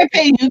I'm not going to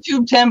pay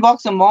YouTube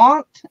 $10 a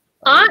month.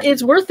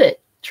 It's worth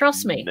it.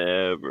 Trust me.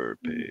 Never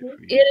pay for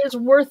YouTube. It is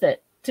worth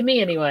it. To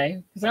me,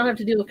 anyway. Because I don't have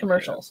to deal with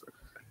commercials.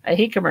 I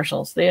hate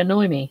commercials. They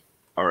annoy me.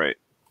 All right.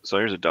 So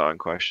here's a dog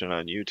question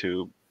on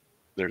YouTube.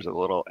 There's a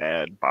little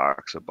ad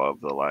box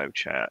above the live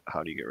chat.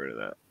 How do you get rid of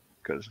that?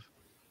 Because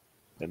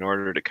in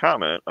order to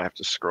comment, I have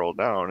to scroll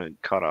down and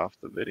cut off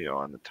the video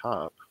on the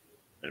top.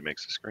 And it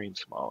makes the screen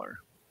smaller.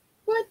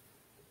 What?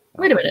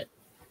 Wait a minute.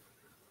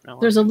 No,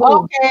 There's a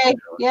little... Okay.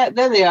 Yeah,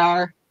 there they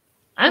are.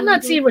 I'm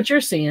not seeing what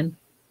you're seeing.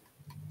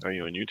 Are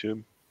you on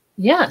YouTube?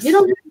 Yes. You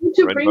don't have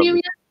YouTube Premium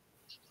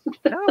yet?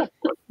 No.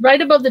 Right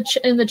above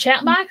in the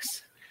chat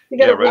box? I'm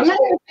not going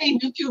to pay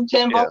YouTube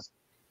 $10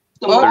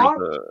 a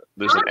month.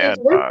 There's an ad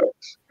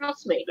box.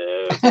 Trust me.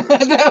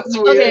 That was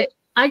weird. Okay,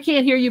 I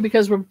can't hear you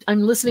because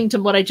I'm listening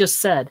to what I just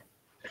said.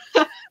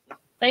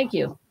 Thank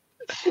you.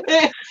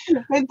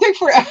 It took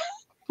forever.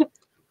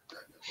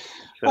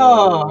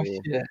 Oh,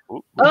 shit.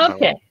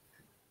 Okay.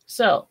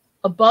 So,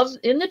 above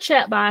in the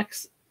chat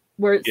box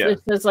where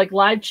it says like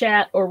live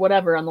chat or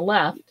whatever on the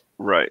left.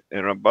 Right.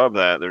 And above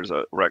that, there's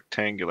a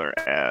rectangular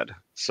ad.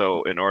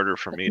 So, in order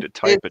for me to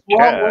type a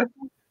chat,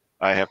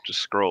 I have to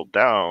scroll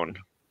down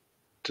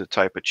to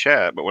type a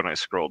chat, but when I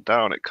scroll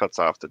down, it cuts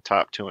off the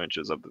top 2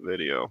 inches of the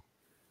video.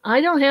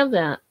 I don't have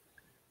that.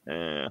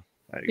 Yeah,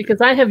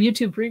 because I have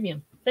YouTube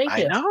Premium. Thank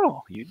you. I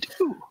know you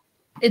do.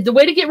 The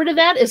way to get rid of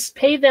that is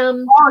pay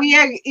them. Oh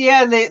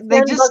yeah. They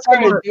just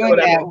started doing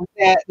that with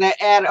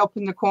that ad up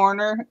in the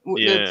corner.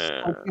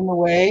 Yeah, that's in the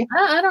way.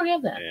 I don't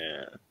have that.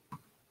 Yeah.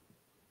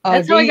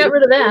 That's how I got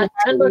rid of that.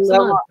 $10 a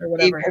month or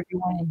whatever. If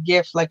everyone a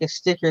gift like a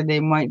sticker, they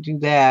might do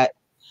that.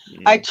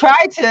 Mm. I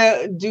tried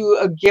to do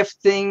a gift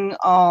thing,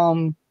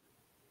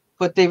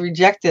 but they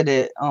rejected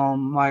it,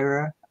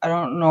 Myra. I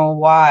don't know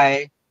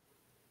why.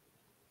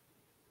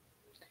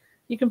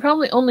 You can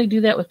probably only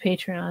do that with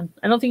Patreon.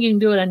 I don't think you can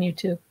do it on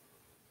YouTube.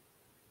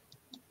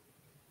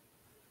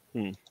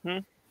 Mm-hmm.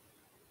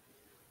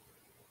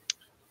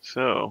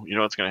 So, you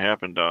know what's going to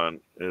happen, Dawn,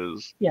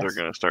 is they're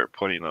going to start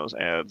putting those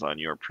ads on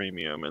your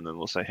premium, and then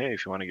they'll say, hey,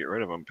 if you want to get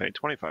rid of them, pay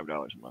 $25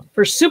 a month.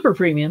 For super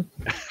premium.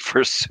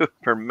 For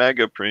super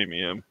mega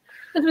premium.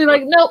 They'll be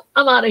like, nope,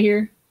 I'm out of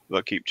here.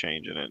 They'll keep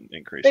changing and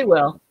increasing. They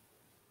will.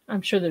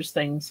 I'm sure there's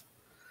things.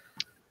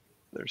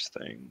 There's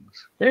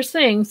things. There's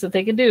things that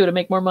they can do to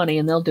make more money,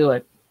 and they'll do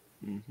it.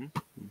 Mm-hmm.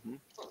 Mm-hmm.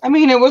 I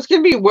mean, it was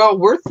going to be well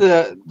worth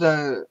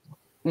the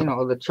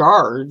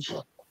charge,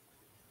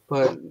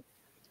 but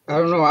I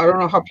don't know. I don't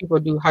know how people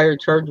do higher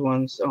charge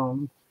ones.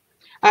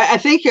 I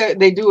think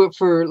they do it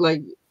for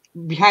like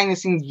behind the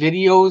scenes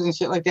videos and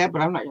shit like that,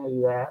 but I'm not going to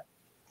do that.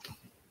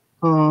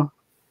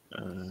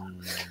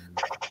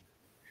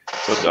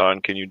 So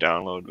Dawn, can you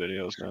download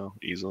videos now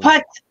easily?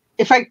 But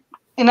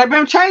I've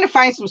been trying to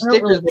find some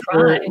stickers.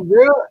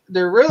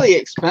 They're really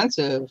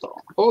expensive.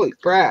 Holy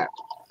crap!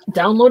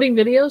 Downloading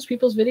videos,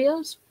 people's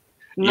videos?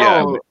 No,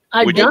 yeah,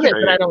 I've done it,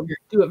 but I don't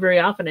do it very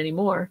often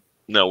anymore.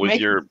 No, with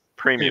your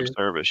premium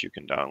service, you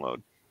can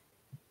download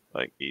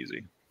like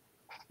easy.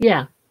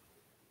 Yeah,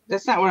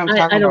 that's not what I'm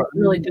talking about. I don't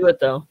really do it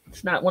though.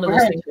 It's not one of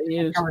those things I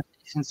use.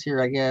 Conversations here,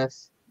 I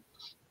guess.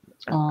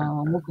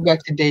 We'll go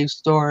back to Dave's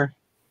store.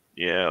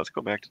 Yeah, let's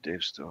go back to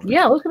Dave's store.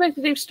 Yeah, let's go back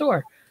to Dave's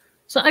store.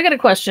 So I got a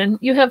question.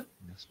 You have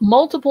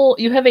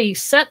you have a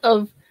set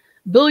of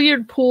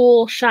billiard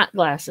pool shot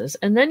glasses,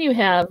 and then you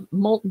have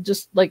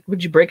just like,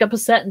 would you break up a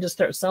set and just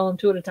start selling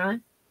 2 at a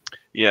time?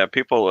 Yeah,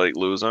 people like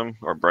lose them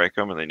or break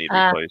them, and they need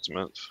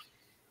replacements.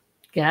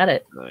 Got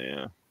it.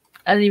 Yeah.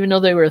 I didn't even know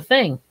they were a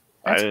thing.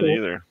 That's I didn't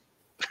either.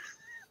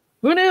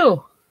 Who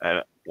knew?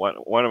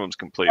 One of them's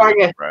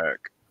completely crack.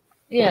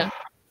 Yeah.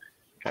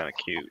 Kind of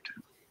cute.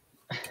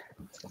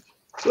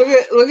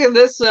 Look at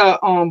this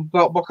belt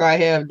buckle I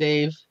have,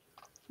 Dave.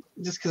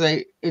 Just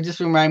because it just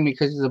reminded me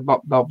because of the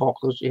belt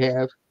buckles you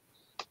have.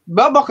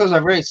 Belt buckles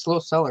are very slow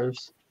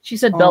sellers. She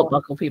said belt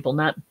buckle, people,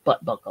 not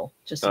butt buckle.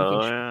 Just in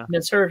case yeah. you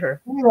misheard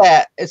her. Look at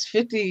that. It's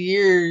 50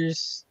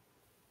 years.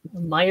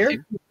 Meyer?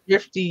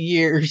 50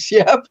 years,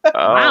 yep.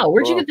 Wow,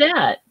 where'd you get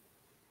that?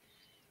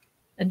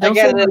 And I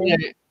got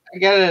it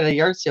at a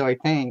yard sale, I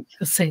think.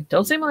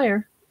 Don't say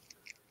Meyer.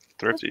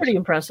 That's pretty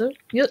impressive.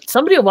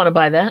 Somebody will want to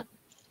buy that.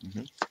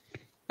 Mm-hmm.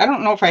 I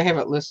don't know if I have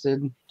it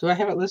listed. Do I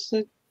have it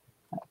listed?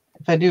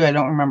 If I do, I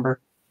don't remember.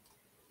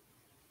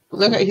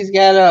 Look, he's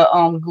got a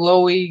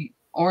glowy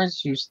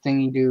orange juice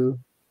thingy do.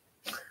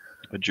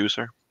 A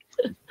juicer?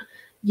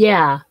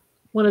 Yeah,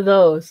 one of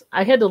those.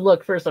 I had to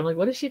look first. I'm like,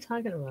 what is she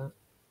talking about?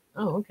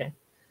 Oh, okay.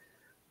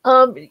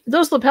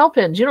 Those lapel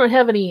pins. You don't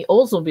have any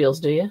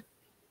Oldsmobiles, do you?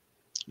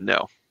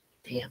 No.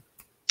 Damn.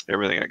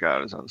 Everything I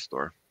got is on the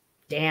store.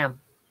 Damn.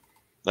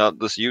 Now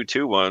this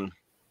U2 one,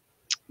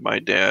 my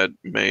dad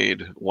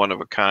made one of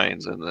a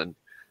kinds and then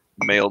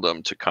mailed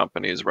them to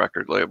companies,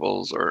 record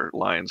labels, or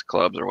Lions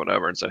clubs or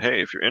whatever, and said,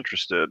 hey, if you're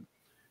interested,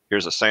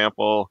 here's a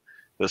sample.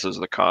 This is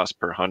the cost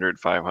per 100,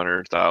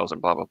 500, 1,000,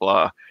 blah, blah,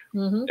 blah.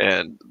 Mm-hmm.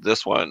 And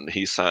this one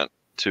he sent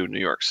to New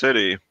York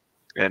City,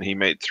 and he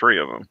made 3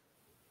 of them.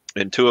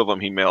 And 2 of them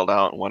he mailed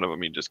out, and 1 of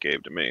them he just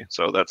gave to me.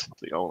 So that's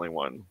the only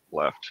one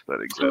left that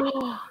exists.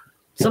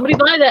 Somebody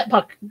buy that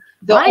puck.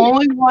 The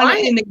only one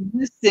in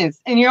existence.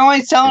 And you're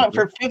only selling it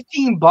for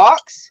 $15?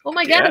 Oh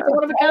my God, it's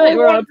one of a kind.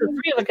 We're on for 3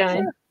 of a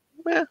kind.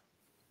 Yeah.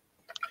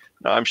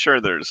 No, I'm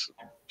sure there's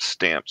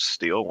stamped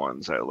steel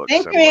ones that look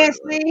similar. Thank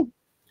you,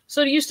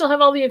 So do you still have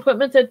all the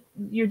equipment that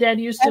your dad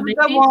used to make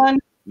these? One.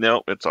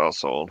 Nope, it's all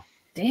sold.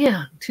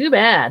 Damn, too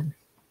bad.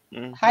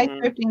 Mm-hmm. Hi,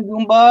 Tripping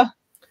Goomba.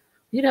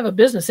 You'd have a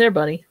business there,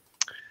 buddy.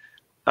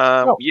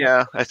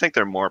 Yeah, I think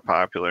they're more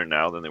popular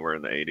now than they were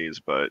in the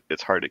 80s, but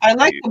it's hard to I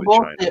like compete the with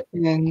bullshit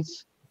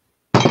pins,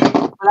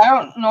 but I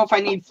don't know if I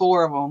need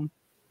 4 of them.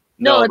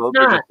 No, it's those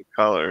not. Are just the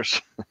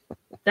colors.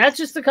 That's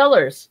just the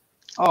colors.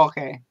 Oh,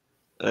 okay.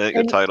 I think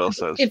the title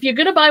says. If you're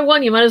gonna buy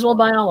one, you might as well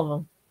buy all of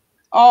them.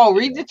 Oh,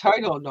 read the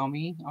title,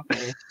 dummy.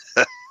 Okay.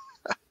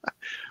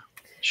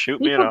 Shoot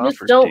me an People offer.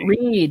 just don't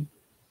read.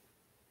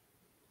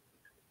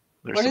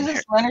 What is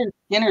this Leonard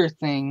Skinner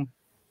thing?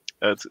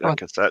 It's a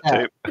cassette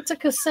tape. It's a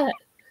cassette.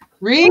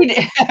 Read.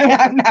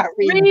 I'm not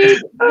reading.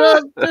 Read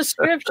the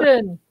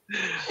description.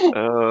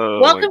 Oh,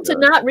 welcome to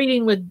Not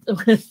Reading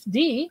with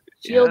Dee.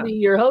 She'll be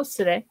your host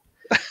today.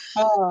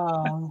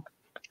 Oh.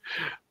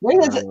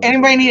 Does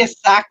anybody need a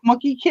sock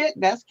monkey kit?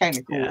 That's kind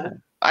of cool.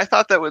 I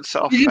thought that would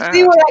sell Did you fast.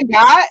 see what I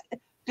got?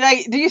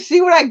 Do you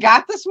see what I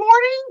got this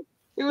morning?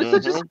 It was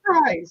such a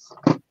surprise.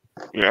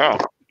 Yeah.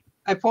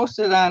 I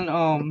posted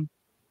on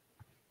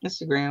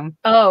Instagram.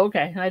 Oh,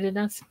 okay. I did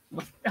not see.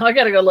 I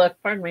gotta go look.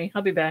 Pardon me.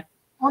 I'll be back.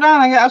 Hold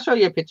on, I'll show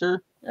you a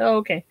picture. Oh,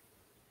 okay.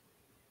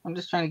 I'm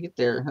just trying to get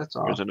there. That's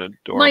all. There's an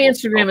adorable My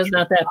Instagram is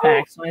not that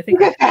packed, so I think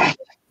Look at that.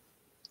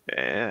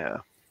 Yeah.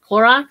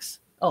 Clorox.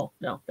 Oh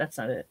no, that's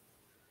not it.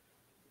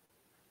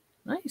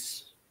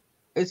 Nice.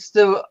 It's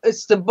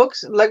the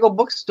books Lego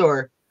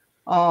bookstore.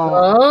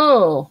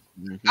 Oh.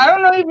 I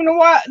don't even know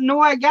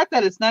why I got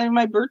that. It's not even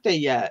my birthday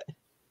yet.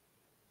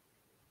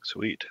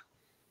 Sweet.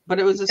 But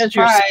it was a Because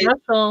you're surprise.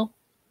 special.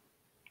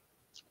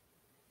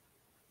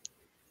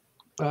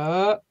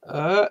 That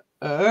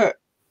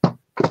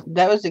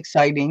was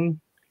exciting.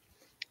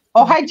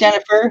 Oh, hi,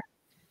 Jennifer.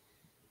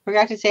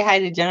 Forgot to say hi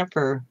to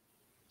Jennifer.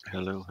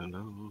 Hello.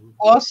 Who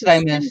else did I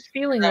I'm miss?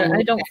 feeling that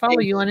I don't follow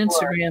you on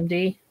Instagram,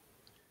 D.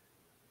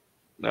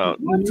 No,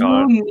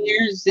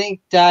 Near zinc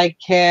die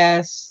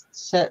cast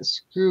set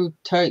screw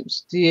type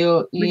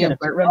steel. We gotta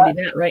start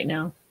remedy that right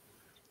now.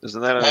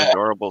 Isn't that an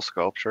adorable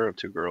sculpture of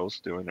two girls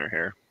doing their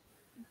hair?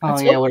 Oh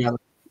yeah, whatever.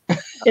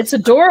 It's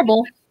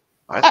adorable.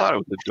 I thought it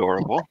was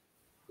adorable.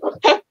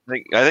 I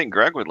think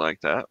Greg would like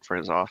that for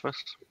his office.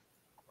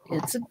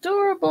 It's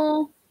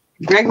adorable.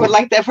 Greg would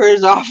like that for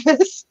his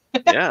office.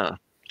 Yeah,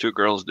 two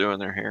girls doing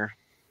their hair.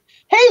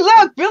 Hey,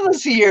 look, Bill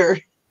is here.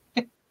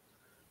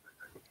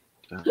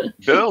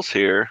 Bill's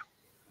here.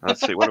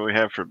 Let's see, what do we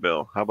have for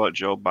Bill? How about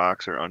Joe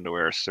Boxer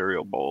underwear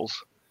cereal bowls?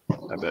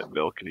 I bet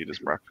Bill could eat his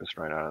breakfast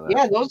right out of that.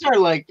 Yeah, those are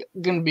like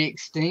gonna be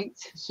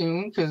extinct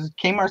soon because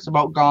Kmart's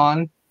about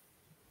gone.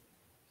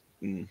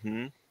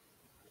 Mm-hmm.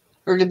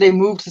 Or did they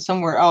move to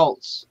somewhere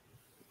else?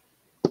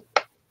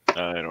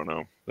 I don't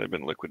know. They've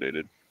been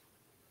liquidated.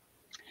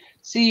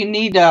 See, you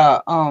need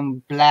a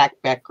black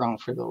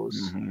background for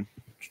those. Mm-hmm.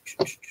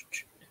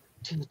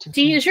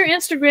 D, is your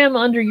Instagram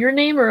under your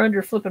name or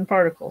under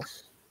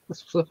Flippin'Particles?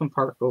 Let's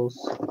Flippin'Particles.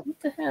 What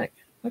the heck?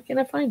 Why can't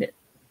I find it?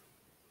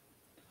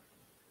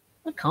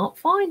 I can't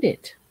find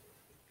it.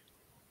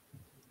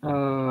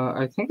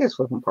 I think it's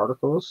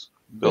Flippin'Particles.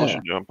 Bill Yeah.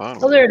 should jump on.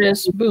 Oh, there it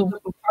is. Boom.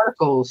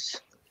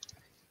 Flippin'Particles.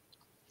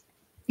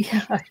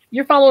 Yeah,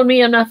 you're following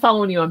me. I'm not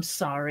following you. I'm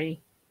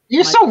sorry.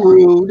 You're so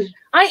rude.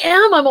 I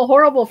am. I'm a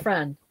horrible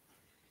friend.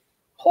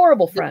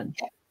 Horrible friend.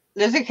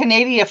 There's a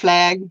Canadian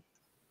flag.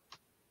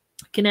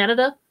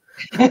 Canada?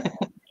 Yeah.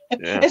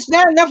 It's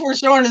not enough we're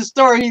showing his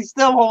story. He's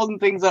still holding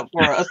things up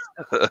for us.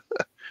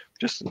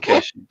 Just in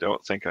case you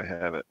don't think I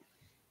have it.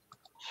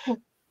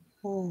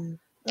 Oh,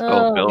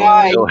 Bill.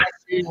 Yeah, he Bill. eats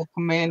a cereal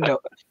commando.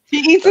 He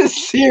eats a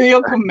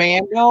cereal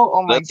commando.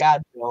 Oh my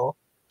God, Bill.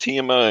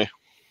 TMI.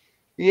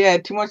 Yeah,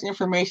 too much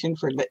information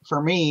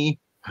for me.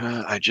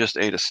 I just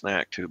ate a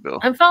snack too, Bill.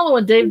 I'm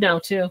following Dave now,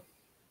 too.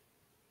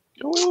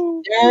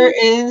 Ooh, There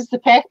is the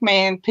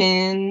Pac-Man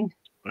pin.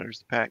 there's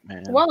the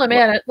Pac-Man. While I'm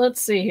at it,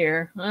 let's see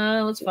here.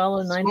 Let's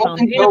follow 9 Pound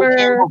Smoking Joe Hammer.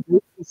 Campbell,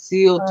 Blue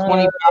Seal,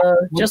 20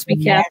 Just Be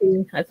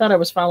Kathy. I thought I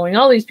was following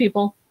all these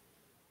people.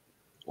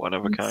 One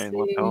of a Let's kind see.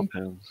 lapel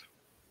pins.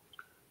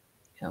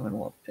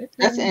 Commonwealth Pickers.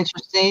 That's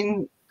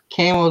interesting.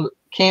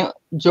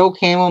 Joe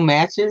Camel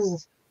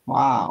matches.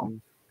 Wow.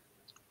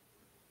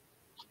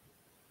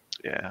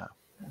 Yeah.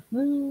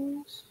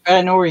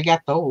 I know where you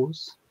got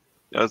those.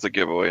 That was a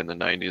giveaway in the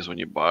 90s when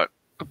you bought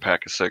a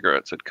pack of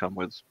cigarettes that come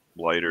with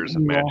lighters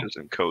and Yeah. matches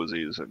and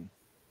cozies and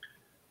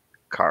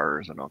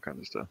cars and all kinds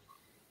of stuff.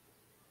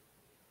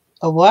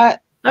 A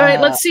what? All right,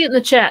 let's see it in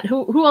the chat.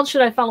 Who else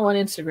should I follow on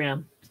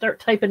Instagram? Start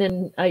typing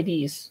in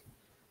IDs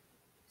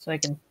so I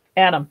can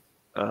add them.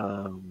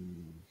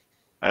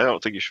 I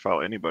don't think you should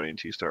follow anybody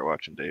until you start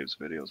watching Dave's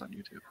videos on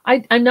YouTube.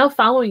 I'm now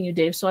following you,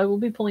 Dave, so I will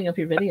be pulling up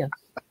your videos.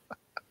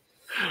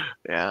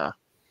 Yeah.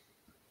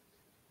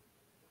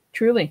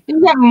 Truly. You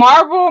got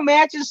Marvel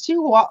matches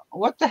too.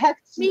 What the heck?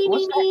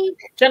 What's that?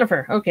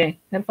 Jennifer. Okay.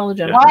 Gotta follow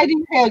Jennifer. Why do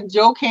you have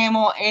Joe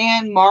Camel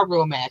and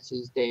Marvel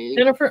matches, Dave?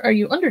 Jennifer, are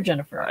you under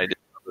Jennifer? I didn't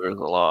know there was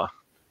a law.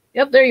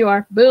 Yep, there you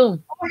are.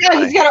 Boom. Oh my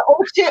God, he's got an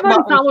oh shit I'm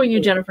button. following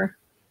you, Jennifer.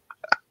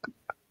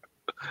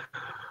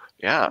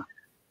 Yeah.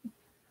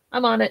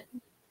 I'm on it.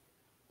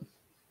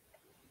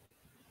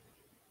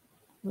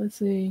 Let's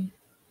see.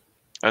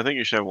 I think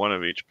you should have one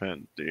of each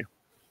pen, do you?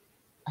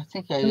 I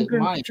think I did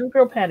mine. True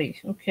Girl Patty.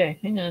 Okay,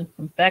 hang on.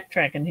 I'm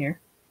backtracking here.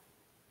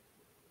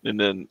 And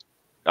then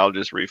I'll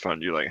just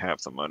refund you like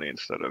half the money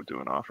instead of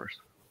doing offers.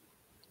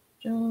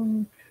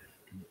 Joan.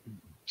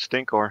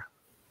 Stinkor.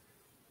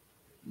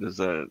 Does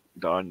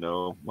Don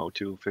know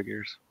Motu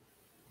figures?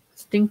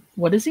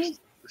 What is he?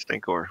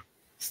 Stinkor.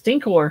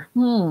 Stinkor.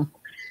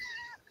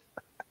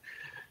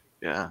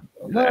 Yeah.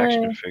 The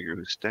action figure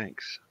who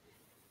stinks.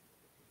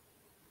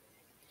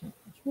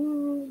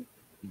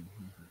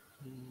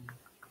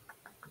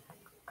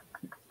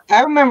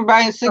 I remember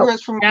buying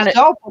cigarettes from got it.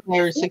 myself when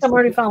they were I think 60. I'm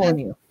already following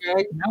you.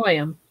 Now I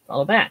am.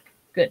 Follow back.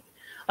 Good.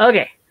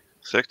 Okay.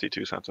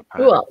 62 cents a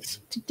pound. Who else?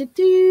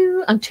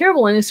 I'm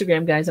terrible on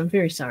Instagram, guys. I'm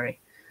very sorry.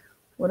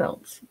 What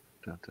else?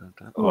 Dun, dun,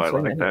 dun. Oh, Oh, I it's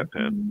right like here. that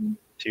pin.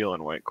 Teal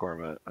and white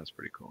Corvette. That's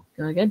pretty cool.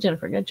 I got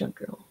Jennifer. I got Junk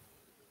Girl.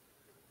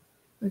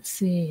 Let's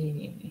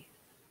see.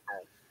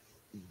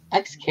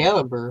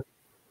 Excalibur.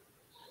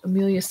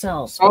 Amelia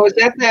Sells. Oh, is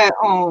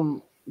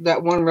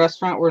that one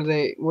restaurant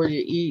where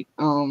you eat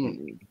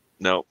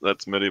No,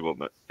 that's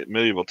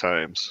medieval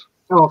times.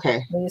 Oh,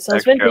 okay. Amelia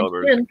Sells vintage.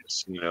 Excalibur Pin.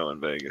 casino in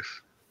Vegas.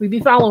 We be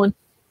following.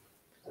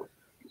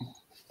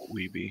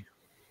 Weeby.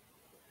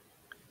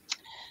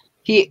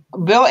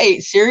 Bill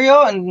ate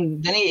cereal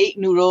and then he ate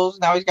noodles.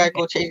 Now he's got to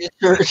go change his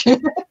shirt.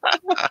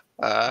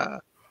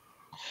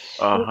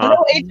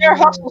 Bill ate your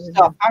hustle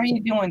stuff. How are you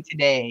doing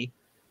today?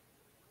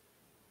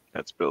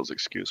 That's Bill's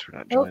excuse for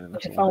not Oh, joining I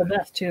us. can follow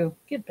Beth too.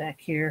 Get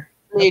back here.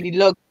 Lady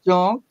Luck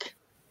Junk.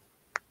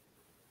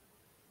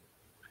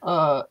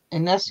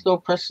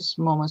 Inesco Precious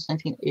Moments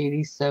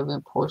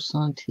 1987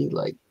 porcelain tea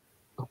light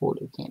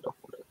holder, candle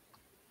holder.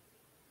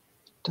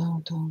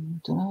 Dun,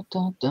 dun, dun,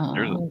 dun,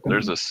 dun,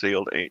 There's a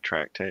sealed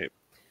 8-track tape.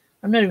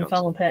 I'm not even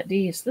following Pat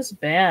D's. This is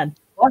bad.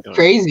 That's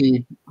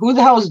crazy. Who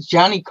the hell is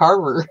Johnny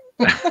Carver?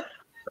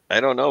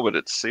 I don't know, but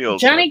it's sealed.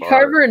 Johnny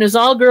Carver and his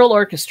all-girl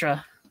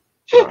orchestra.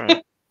 All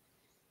right.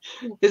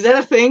 Is that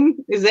a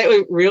thing? Is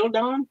that real,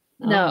 Don?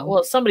 No,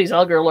 well, somebody's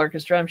all-girl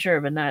orchestra, I'm sure,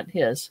 but not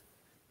his.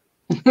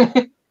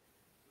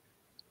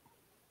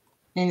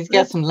 And he's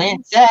got some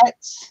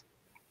Lancettes.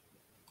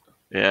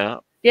 Yeah.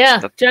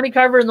 Yeah, Johnny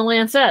Carver and the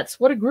Lancettes.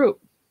 What a group.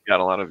 Got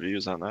a lot of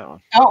views on that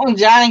one. Elton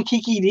John and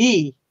Kiki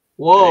D.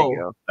 Whoa. There you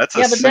go. That's a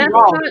Yeah, but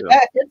single.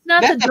 it's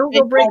not the Don't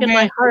Go Breaking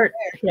My Heart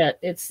yet.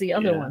 It's the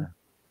other one.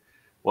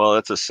 Well,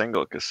 it's a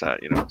single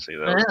cassette. You don't see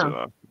those too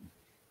often.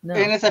 No.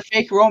 And it's a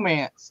fake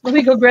romance. Let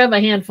me go grab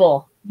my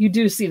handful. You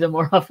do see them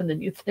more often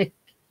than you think.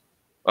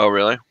 Oh,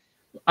 really?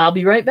 I'll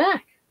be right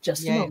back.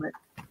 Just a moment.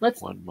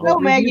 Hello,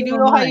 Maggie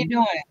Doodle. How you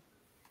doing?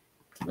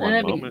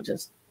 Let me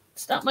just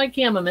stop my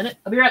cam a minute.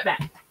 I'll be right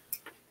back.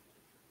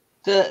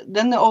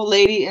 Then the old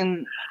lady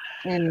in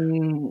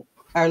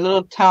our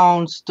little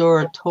town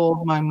store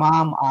told my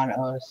mom on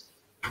us.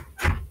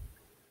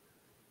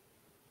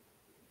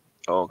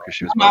 Oh, because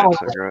she was buying a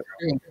cigarette.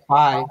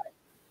 5.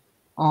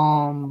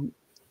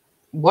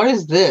 What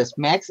is this?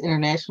 Max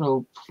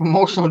International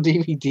Promotional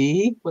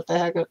DVD? What the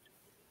heck? What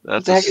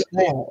the heck is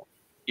that?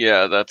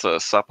 Yeah, that's a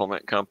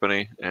supplement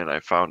company, and I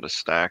found a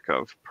stack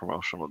of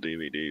promotional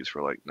DVDs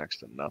for like next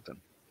to nothing.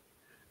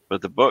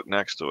 But the book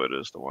next to it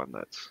is the one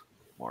that's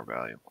more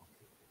valuable.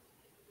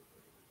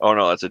 Oh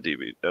no, that's a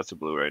DVD. That's a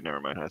Blu-ray. Never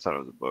mind. I thought it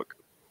was a book.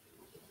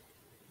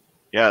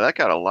 Yeah, that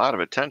got a lot of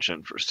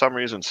attention. For some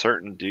reason,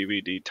 certain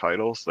DVD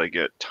titles, they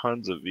get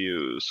tons of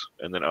views,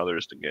 and then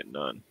others to get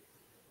none.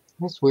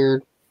 That's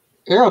weird.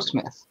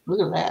 Aerosmith.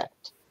 Look at that.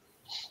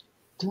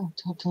 Dun,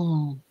 dun,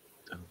 dun.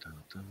 Dun, dun,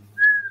 dun.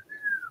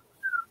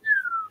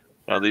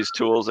 Now, these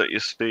tools that you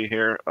see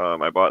here,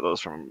 I bought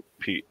those from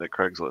Pete, the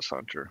Craigslist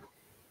hunter.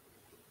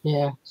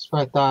 Yeah, that's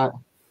what I thought.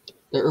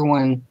 The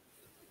Irwin.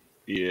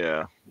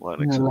 Yeah,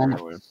 Lennox and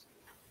Irwin.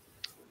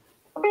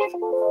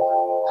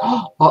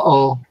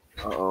 Uh-oh.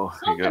 Uh-oh,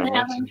 you got a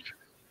message.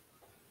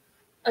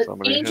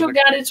 An angel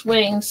got its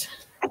wings.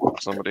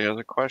 Somebody has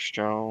a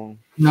question.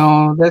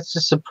 No, that's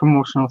just a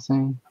promotional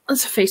thing.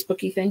 That's a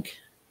Facebooky thing.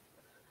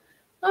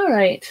 All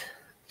right.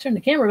 Turn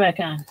the camera back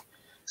on.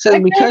 So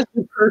because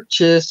we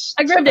purchased...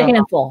 I grabbed a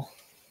handful.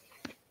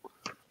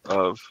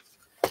 Of?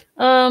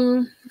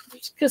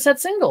 Cassette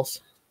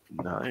singles.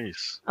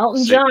 Nice.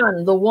 Elton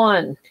John, the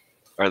one.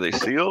 Are they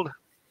sealed?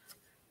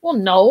 Well,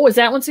 no. Is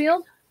that one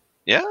sealed?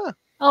 Yeah.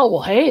 Oh,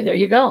 well, hey, there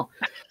you go.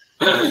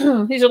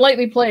 These are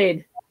lightly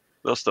played.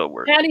 They'll still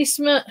work. Patti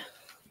Smith.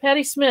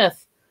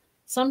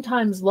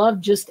 Sometimes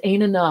love just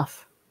ain't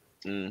enough.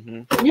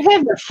 Mm-hmm. You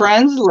have your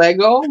friends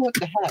Lego? What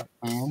the heck,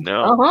 man?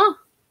 No. Uh-huh.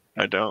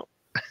 I don't.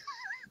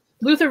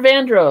 Luther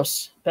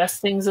Vandross.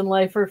 Best things in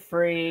life are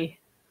free.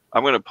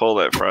 I'm going to pull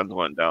that Friends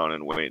one down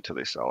and wait till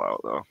they sell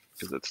out, though.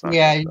 Because it's not.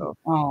 Yeah.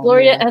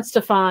 Gloria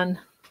Estefan.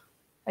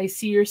 I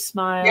see your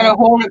smile. You're going to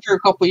hold it for a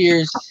couple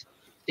years,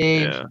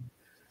 Dave. Yeah.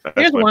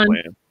 Here's one.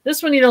 Plan.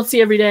 This one you don't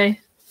see every day.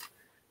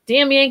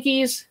 Damn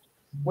Yankees.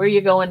 Where you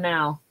going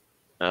now?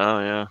 Oh,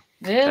 yeah.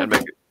 Yeah.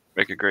 That'd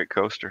make a great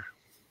coaster.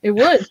 It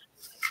would.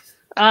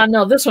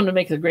 No, this one would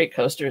make a great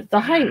coaster. The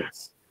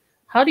Heights.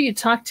 How do you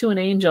talk to an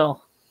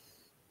angel?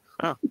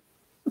 Oh.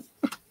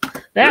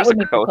 That would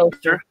make a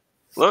coaster.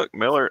 Look,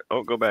 Miller.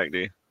 Oh, go back,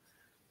 D.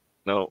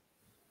 No.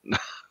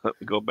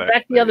 Go back.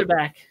 Back the other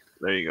back.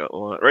 There you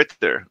go. Right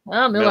there.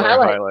 Oh, Miller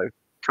High Life.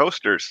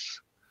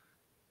 Coasters.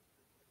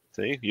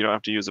 See? You don't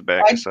have to use a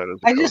back side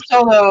of the I just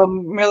saw the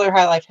Miller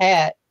High Life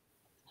hat.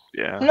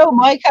 Yeah. Hello,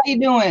 Mike. How you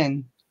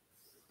doing?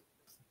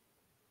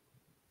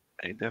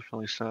 They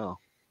definitely sell.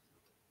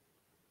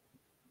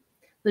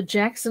 The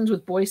Jacksons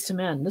with Boys to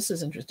Men. This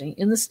is interesting.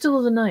 In the still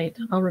of the night,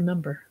 I'll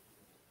remember.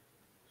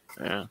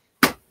 Yeah.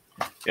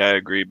 Yeah, I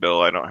agree,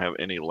 Bill. I don't have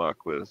any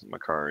luck with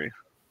Macari.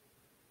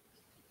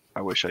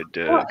 I wish I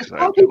did. Well,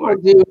 some people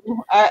do.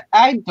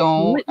 I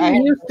don't.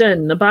 Whitney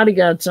Houston, the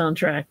Bodyguard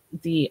soundtrack.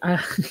 The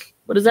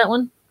what is that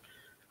one?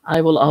 I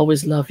Will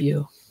Always Love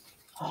You.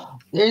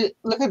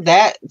 Look at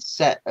that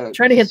set.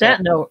 Try to hit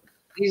that note.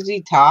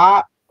 Easy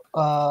Top,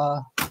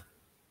 YouTube,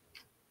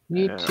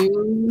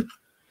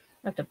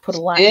 I have to put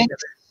a lot Sticks, together.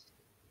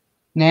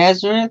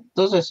 Nazareth.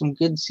 Those are some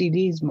good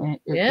CDs, man.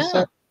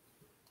 Yeah.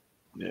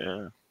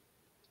 Yeah.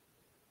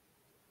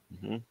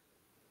 Mm-hmm.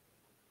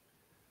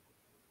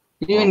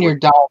 You and your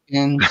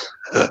dolphins.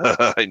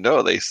 I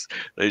know they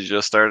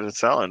just started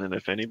selling, and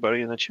if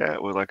anybody in the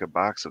chat would like a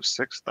box of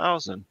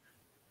 6,000,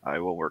 I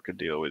will work a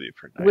deal with you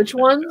for $99. Which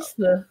ones?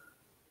 The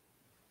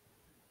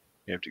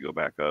You have to go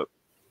back up.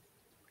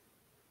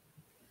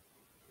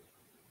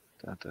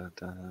 Da, da,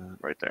 da,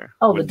 right there.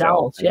 oh, Wooden the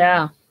dowels.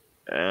 Yeah.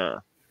 Yeah.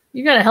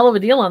 You got a hell of a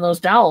deal on those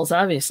dowels,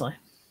 obviously.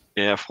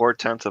 Yeah,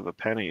 4/10 of a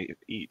penny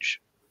each.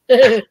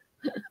 It's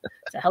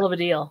a hell of a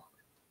deal.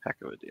 Heck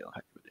of a deal.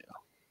 Heck of a deal.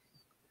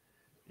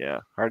 Yeah,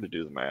 hard to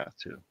do the math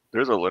too.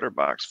 There's a litter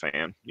box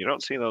fan. You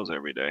don't see those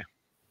every day.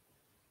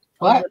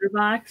 What? Litter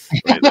box.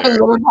 Right there.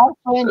 Litter box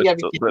fan? You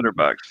That's gotta be the litter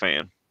box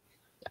fan.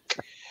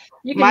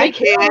 You can My make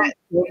your own. cat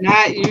will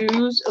not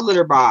use a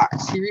litter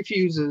box. He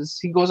refuses.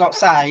 He goes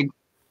outside.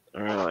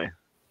 Really?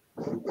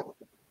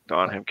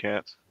 Dawn have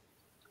cats?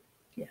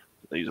 Yeah.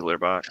 They use a litter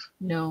box?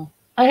 No.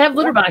 I have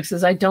litter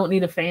boxes. I don't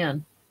need a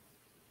fan.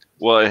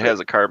 Well, it has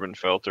a carbon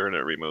filter and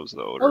it removes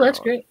the odor. Oh, that's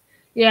great.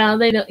 Yeah,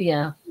 they don't.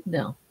 Yeah,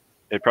 no.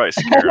 It probably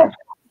scare them.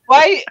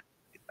 Why?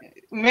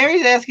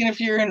 Mary's asking if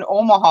you're in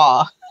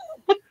Omaha.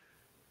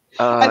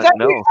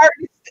 No.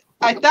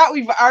 I thought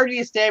we've already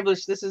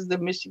established this is the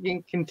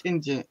Michigan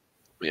contingent.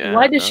 Yeah,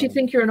 Why does she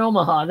think you're in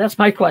Omaha? That's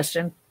my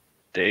question.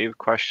 Dave ?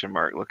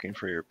 Looking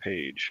for your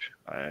page.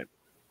 I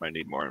might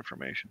need more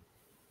information.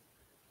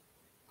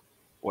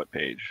 What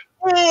page?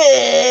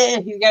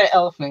 He's got an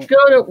elephant. Go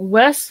to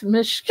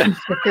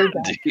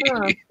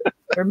westmichiganpicker.com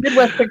or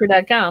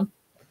midwestpicker.com.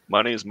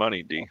 Money is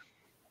money, D.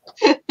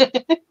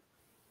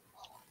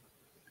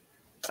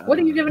 What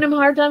are you giving him a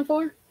hard time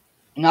for?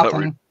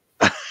 Nothing.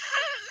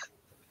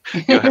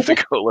 You have to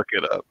go look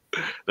it up.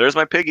 There's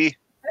my piggy.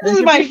 This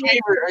is my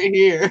favorite right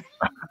here.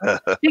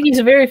 Piggies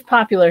are very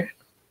popular.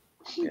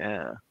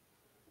 Yeah.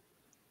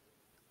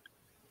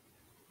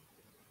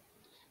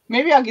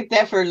 Maybe I'll get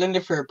that for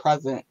Linda for a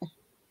present.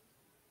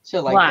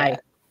 She'll like Why?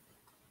 that.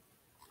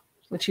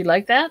 Would she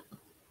like that?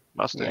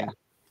 Mustang. Yeah.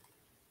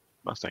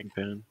 Mustang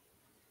pin.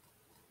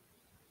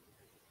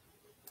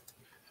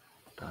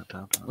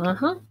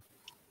 Uh-huh.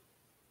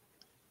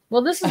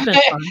 Well, this has been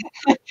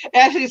fun.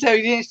 Ashley said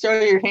you didn't show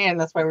your hand.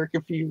 That's why we're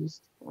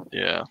confused.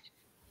 Yeah.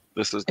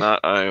 This is not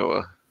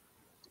Iowa.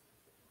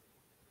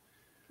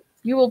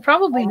 You will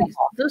probably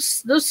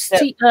those cassette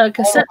should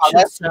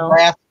That's sell.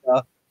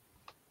 Nebraska.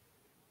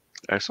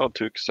 I saw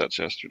 2 cassettes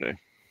yesterday.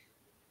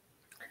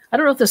 I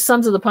don't know if the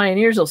Sons of the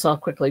Pioneers will sell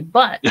quickly,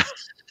 but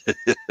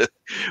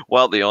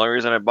Well, the only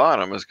reason I bought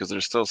them is because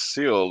they're still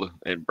sealed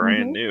and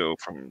brand new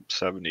from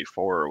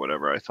 '74 or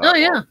whatever. I thought. oh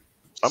yeah, well,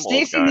 some old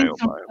Stacy guy needs will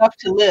some buy 'em. stuff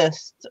to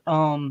list.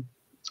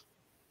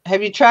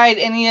 Have you tried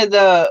any of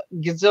the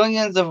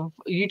gazillions of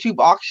YouTube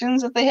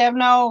auctions that they have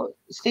now,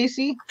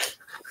 Stacy?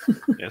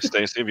 Yeah,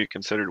 Stacy, have you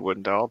considered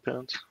wooden dowel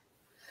pins?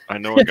 I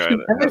know a guy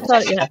Never that has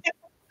thought, yeah.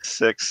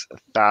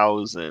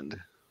 6,000.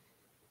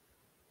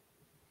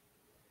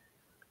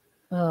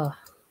 Oh,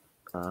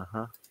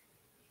 Uh-huh.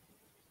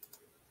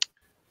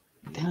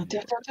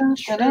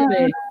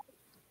 surely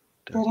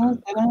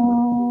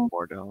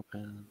More dowel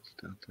pins.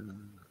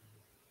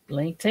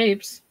 blank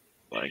tapes.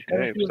 Like Quite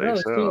a tapes, few of they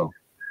those, sell. too.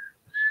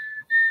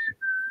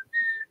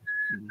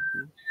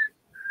 Mhm.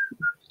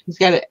 He's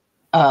got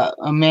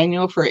a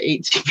manual for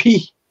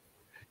ATP.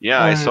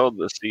 Yeah, I sold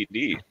the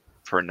CD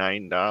for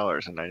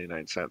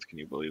 $9.99. Can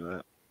you believe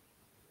that?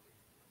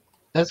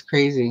 That's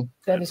crazy.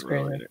 That is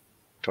crazy.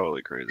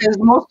 Totally crazy. Because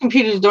most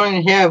computers don't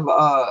even have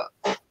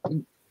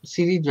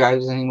CD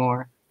drives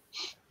anymore.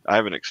 I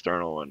have an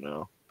external one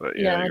now, but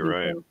yeah, I you're do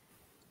right. too.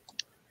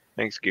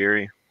 Thanks,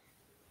 Gary.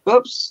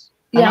 Oops.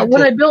 Yeah,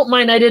 when I built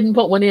mine, I didn't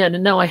put one in,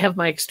 and now I have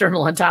my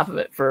external on top of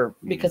it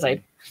because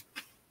I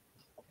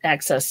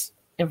access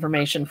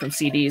information from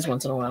CDs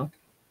once in a while.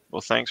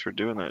 Well, thanks for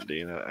doing that,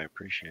 Dee. I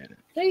appreciate it.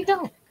 There you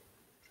go.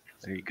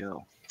 There you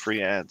go.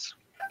 Free ads.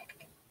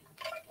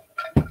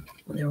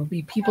 There will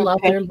be people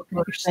out there looking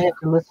for I stuff. have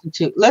to listen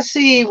to. Let's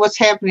see what's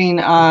happening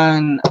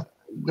on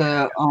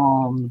the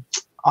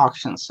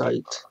auction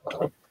site.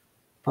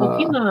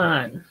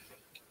 Pokemon.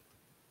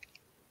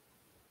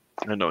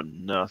 I know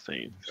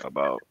nothing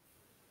about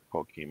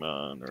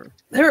Pokemon or.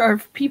 There are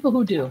people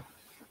who do.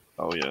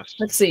 Oh yes.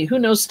 Let's see. Who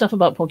knows stuff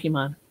about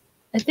Pokemon?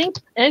 I think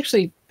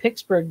actually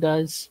Pittsburgh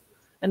does,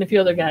 and a few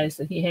other guys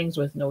that he hangs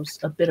with knows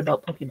a bit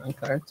about Pokemon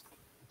cards.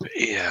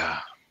 Yeah.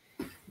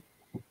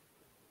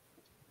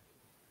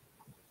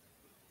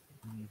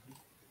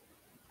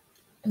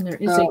 And there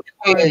is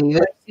Okay,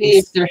 let's see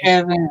if they're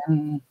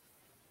having.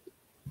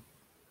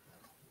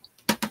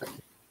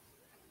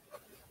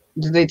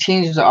 Did they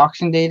change the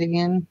auction date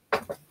again?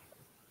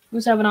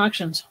 Who's having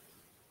auctions?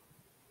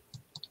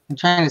 I'm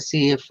trying to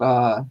see if they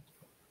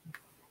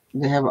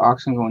have an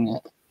auction going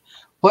yet.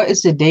 What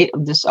is the date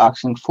of this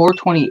auction?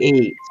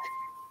 4/28.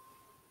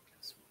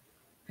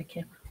 I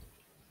can't.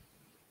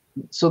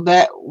 So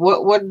that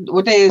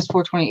what day is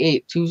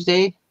 4/28?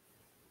 Tuesday?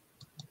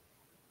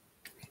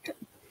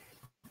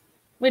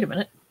 Wait a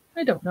minute.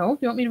 I don't know.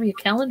 You want me to be a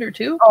calendar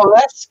too? Oh,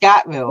 that's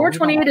Scottville.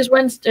 4/28 is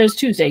Wednesday. Is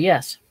Tuesday?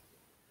 Yes.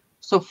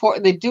 So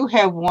they do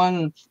have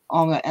one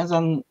that ends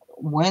on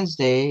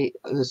Wednesday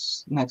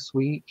this next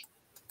week.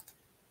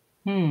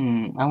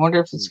 I wonder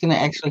if it's going to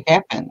actually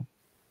happen.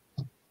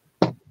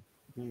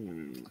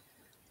 I'm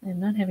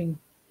not having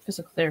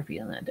physical therapy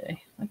on that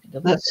day. I could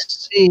delete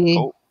Let's see.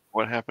 Oh,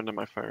 what happened to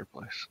my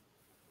fireplace?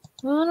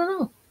 Well, I don't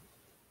know.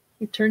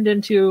 It turned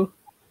into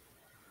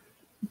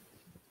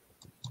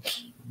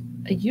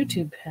a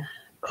YouTube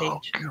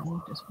page.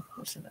 Oh,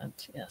 This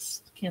event.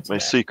 Yes. Cancel my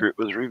that. secret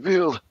was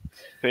revealed.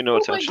 Pay no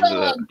attention to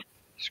that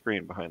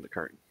screen behind the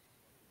curtain.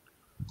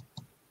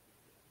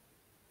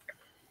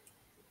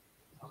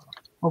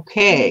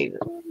 Okay.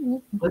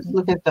 Let's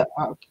look at the.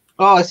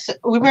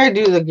 We better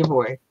do the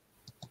giveaway.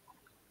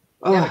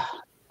 Yeah.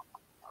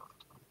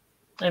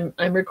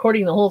 I'm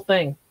recording the whole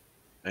thing.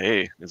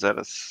 Hey, is that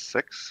a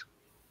 6?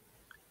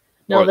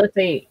 No, that's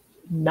a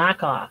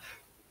knockoff.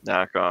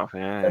 Knockoff,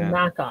 yeah. A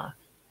knockoff.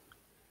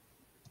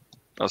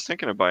 I was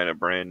thinking of buying a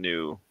brand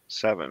new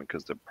 7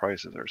 because the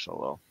prices are so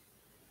low.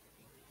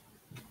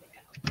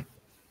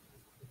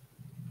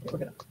 We're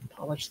gonna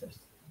polish this.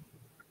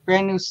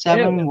 Brand new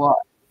 7 what?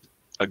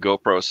 A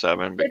GoPro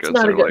 7 because it's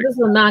not they're like this is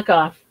a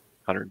knockoff.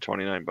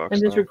 $129. I'm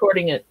just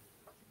recording it.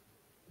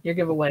 Your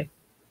giveaway.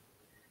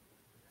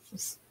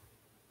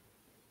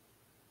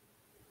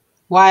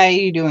 Why are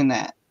you doing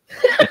that?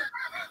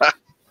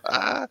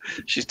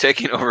 She's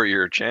taking over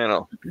your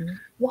channel.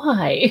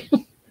 Why?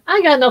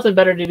 I got nothing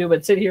better to do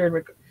but sit here and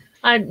record.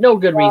 I no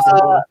good reason.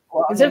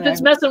 Because if it's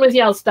messing with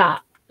you, I'll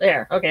stop.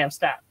 There. Okay, I've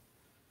stopped.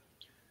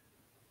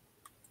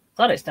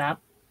 Thought I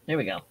stopped. There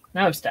we go.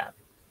 Now I've stopped.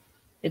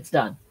 It's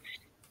done.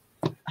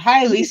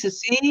 Hi, Lisa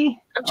C.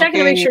 I'm checking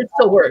to make sure it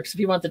still works if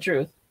you want the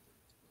truth.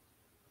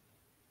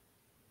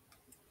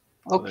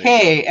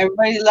 Okay,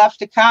 everybody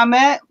left a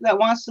comment that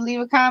wants to leave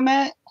a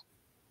comment?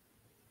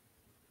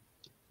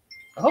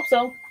 I hope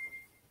so.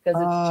 Because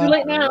it's too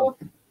late now.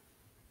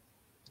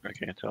 I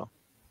can't tell.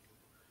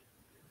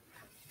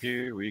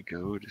 Here we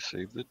go to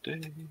save the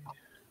day.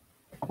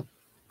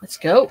 Let's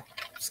go.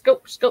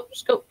 Scope, scope,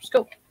 scope,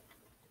 scope.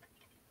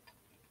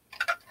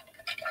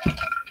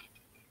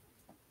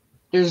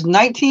 There's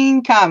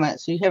 19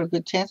 comments, so you have a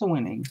good chance of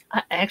winning.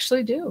 I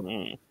actually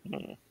do.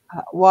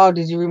 Wow,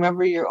 did you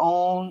remember your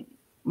own?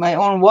 My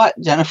own what,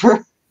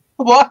 Jennifer?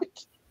 What?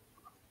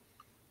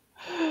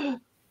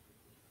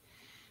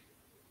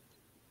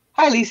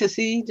 Hi, Lisa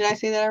C. Did I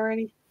say that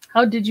already?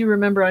 How did you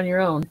remember on your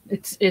own?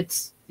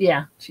 It's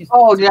yeah. Did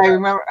I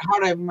remember? How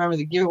did I remember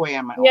the giveaway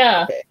on my own?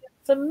 Yeah, Okay.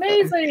 it's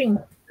amazing.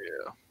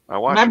 Yeah, I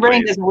watched. My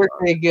brain doesn't work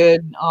very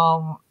good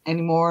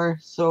anymore,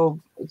 so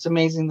it's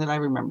amazing that I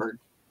remembered.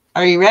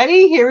 Are you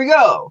ready? Here we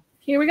go.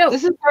 Here we go.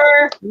 This is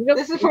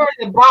for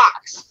the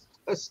box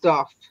of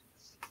stuff.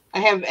 I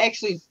have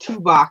actually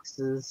 2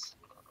 boxes.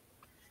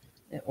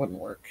 It wouldn't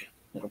work.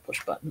 It'll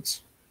push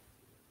buttons.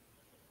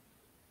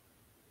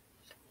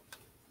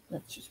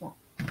 That's too small.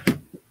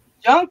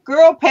 Junk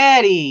Girl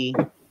Patty.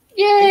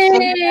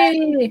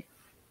 Yay!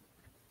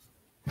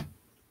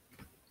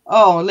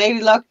 Oh,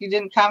 Lady Luck, you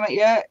didn't comment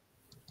yet?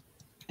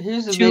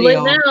 Here's the Too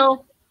video. late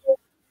now.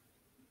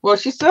 Well,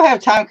 she still have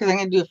time because I'm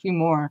going to do a few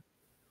more.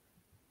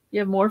 You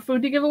have more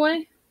food to give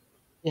away?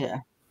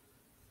 Yeah.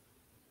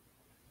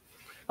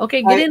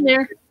 Okay, get in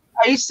there.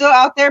 Are you still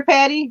out there,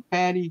 Patty?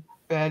 Patty.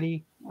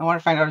 I want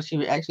to find out if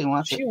she actually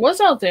wants it. She was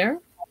out there.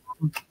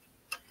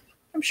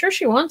 I'm sure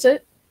she wants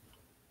it.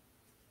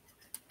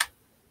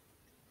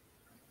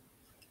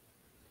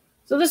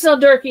 So this is how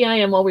dorky I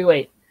am while we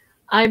wait.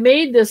 I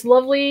made this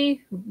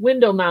lovely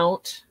window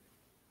mount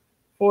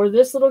for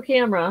this little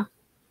camera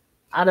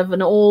out of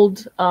an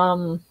old,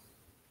 I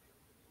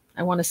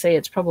want to say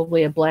it's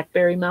probably a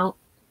BlackBerry mount.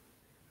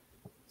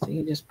 So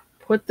you just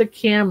put the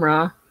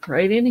camera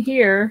right in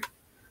here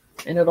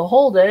and it'll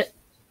hold it.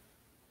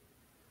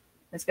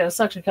 It's got a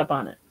suction cup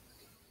on it.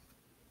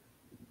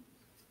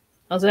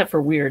 How's that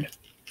for weird?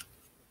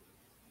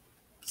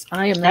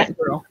 I am that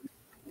girl.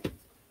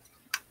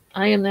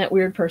 I am that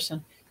weird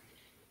person.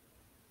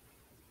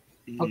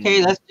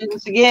 Okay, let's do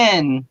this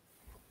again.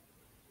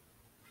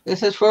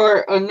 This is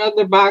for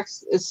another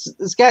box.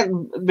 It's got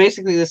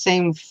basically the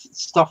same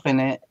stuff in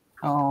it.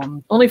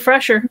 Only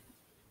fresher.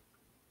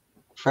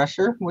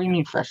 Fresher? What do you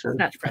mean fresher?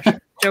 Not fresher.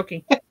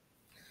 Joking.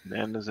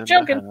 Amanda's in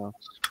Joking. the house.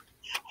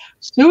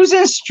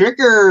 Susan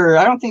Stricker.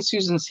 I don't think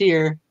Susan's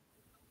here,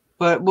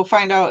 but we'll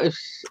find out if.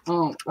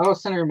 I'll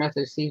send her a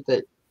message. See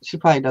that she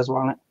probably does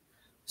want it.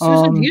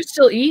 Susan, do you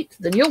still eat?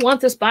 Then you'll want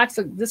this box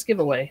of this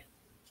giveaway.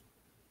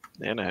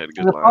 Nana had a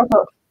good luck.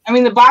 I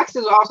mean, the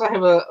boxes also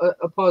have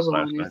a puzzle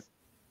in it.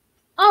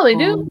 Oh, they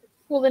do?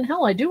 Well, then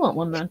hell, I do want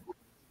one then.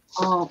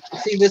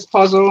 See this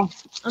puzzle?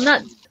 I'm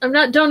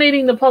not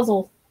donating the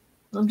puzzle.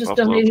 I'm just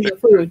donating the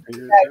food.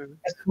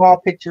 A small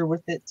picture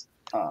with it.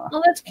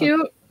 Oh, that's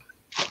cute.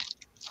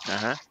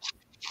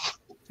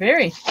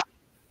 Very.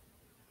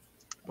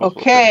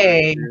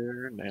 Okay.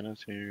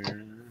 Nana's here.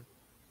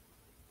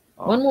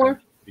 One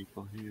more.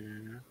 People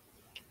here.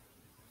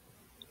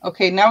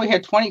 Okay, now we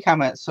had 20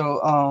 comments.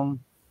 So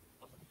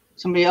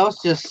somebody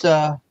else just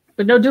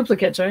But no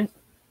duplicates, right?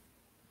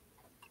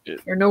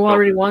 Or no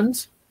already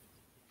ones?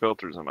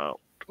 Filters them out.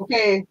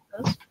 okay.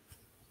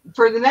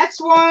 For the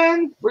next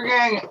one,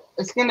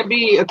 it's gonna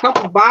be a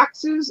couple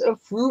boxes of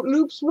Fruit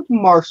Loops with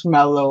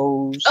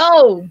marshmallows.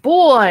 Oh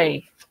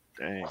boy.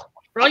 Dang.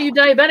 For all you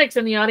diabetics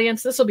in the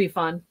audience, this will be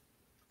fun.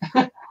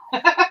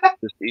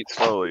 Just eat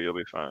slowly, you'll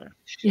be fine.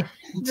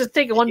 Just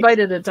take it one bite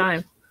at a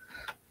time.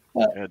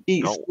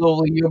 Eat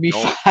slowly, you'll be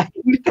fine.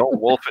 Don't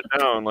wolf it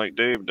down like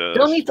Dave does.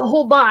 Don't eat the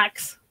whole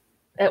box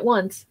at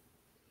once.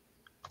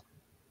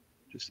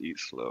 Just eat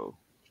slow.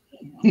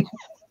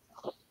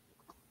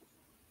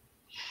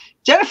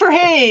 Jennifer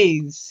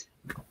Hayes.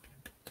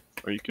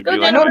 Or you could Go be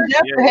like, I know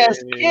Jennifer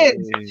has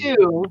kids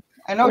too.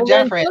 I know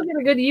Jennifer. Still get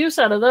a good use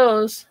out of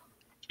those.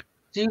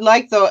 Do you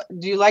like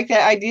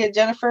that idea,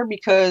 Jennifer?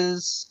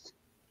 Because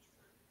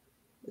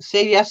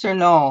say yes or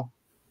no.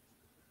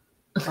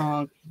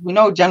 We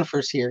know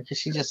Jennifer's here because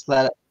she just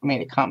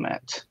made a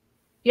comment.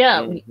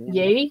 Yeah. Mhm.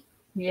 Yay.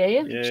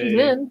 She's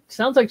in.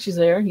 Sounds like she's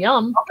there.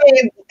 Yum.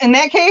 Okay, in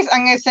that case,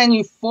 I'm gonna send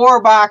you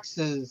 4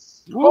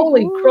 boxes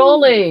Holy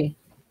crawly.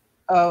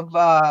 of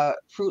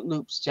Fruit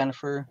Loops,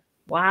 Jennifer.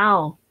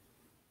 Wow.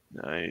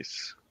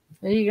 Nice.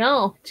 There you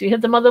go. She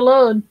hit the mother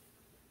load.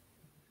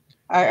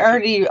 I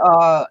already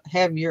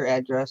have your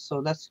address,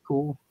 so that's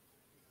cool.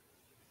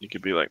 You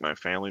could be like my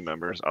family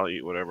members. I'll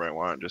eat whatever I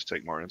want. Just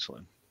take more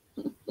insulin.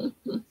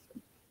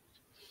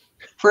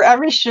 For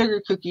every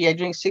sugar cookie, I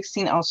drink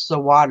 16 ounces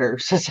of water,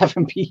 says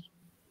FMP.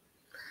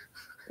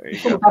 There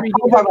you go.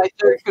 About my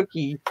 3rd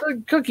cookie.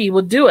 Third cookie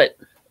will do it.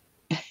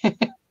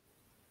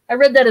 I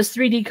read that as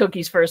 3D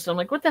cookies first. I'm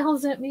like, what the hell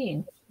does that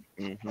mean?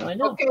 Mhm. I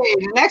know. Okay,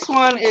 the next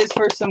one is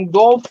for some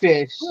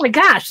goldfish. Oh my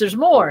gosh, there's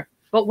more.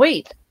 But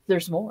wait,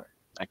 there's more.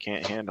 I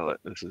can't handle it.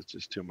 This is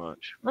just too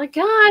much. My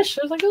gosh,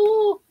 there's like a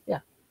little, yeah.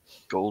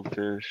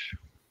 Goldfish.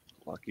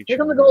 Lucky Here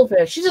come the Charms.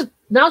 goldfish. She's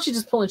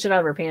just pulling shit out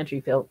of her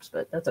pantry, folks,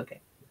 but that's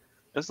okay.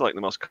 This is like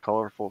the most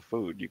colorful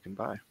food you can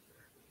buy.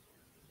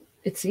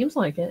 It seems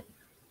like it.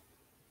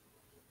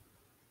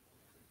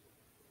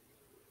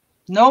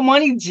 No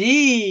money,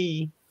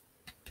 G.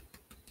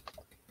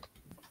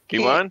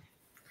 You won?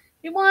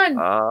 You won.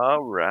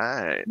 All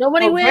right.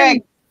 Nobody So, wins.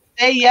 Greg,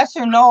 say yes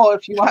or no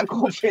if you want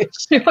goldfish.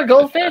 You want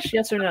goldfish?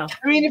 Yes or no?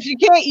 I mean, if you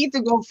can't eat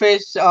the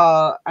goldfish,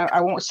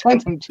 I won't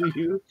send them to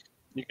you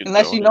You can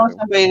unless you know donate them.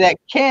 somebody that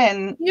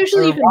can.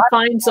 Usually or you can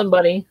find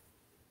somebody.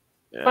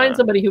 Yeah. Find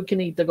somebody who can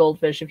eat the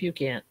goldfish if you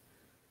can't.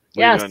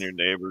 Leave Yes. it on your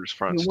neighbor's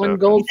front You step. won Said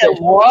goldfish.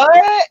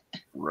 what?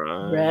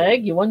 Right.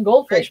 Greg, you won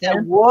goldfish, Said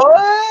man.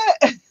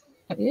 what?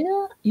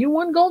 Yeah, you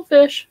won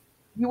goldfish.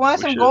 You want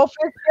We some should-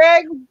 goldfish,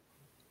 Greg?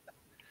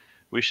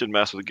 We should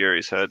mess with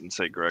Gary's head and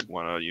say Greg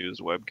want to use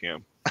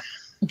webcam.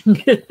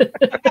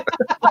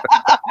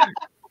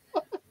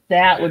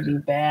 That would be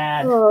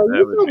bad. Oh, That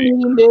you're would so be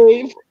mean,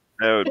 Dave.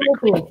 That would be It would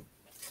cool. be.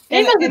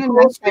 Dave has In a a cool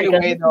nice streak, kind of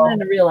I'm way, just though. beginning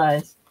to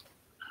realize.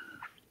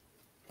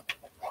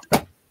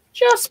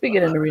 Just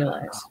beginning to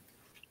realize.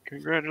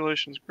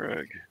 Congratulations,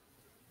 Greg.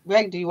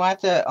 Greg, do you want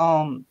the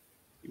wanna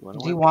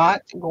Do you win?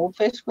 want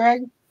goldfish,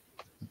 Greg?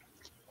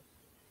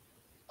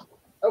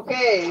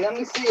 Okay, let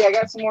me see. I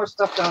got some more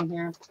stuff down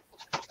here.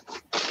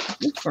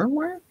 New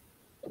firmware?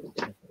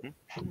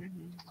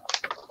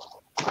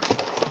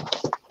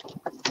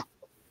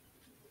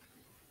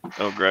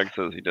 Oh, Greg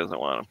says he doesn't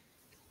want them.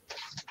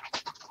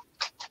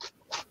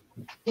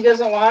 He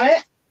doesn't want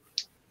it?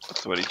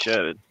 That's what he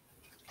chatted.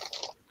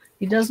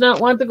 He does not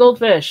want the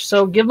goldfish,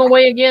 so give them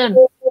away again.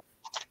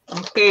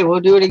 Okay, we'll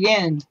do it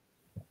again.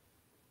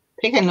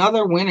 Pick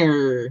another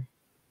winner.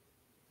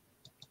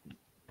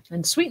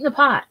 And sweeten the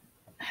pot.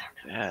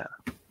 Yeah.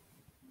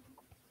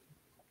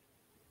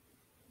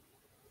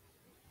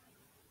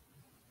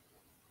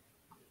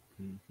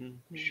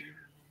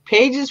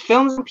 Pages,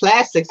 Films, and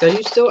Plastics. Are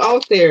you still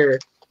out there?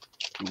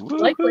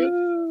 Likely.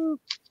 Woohoo!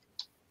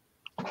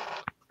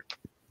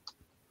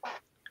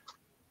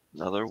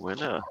 Another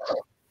winner.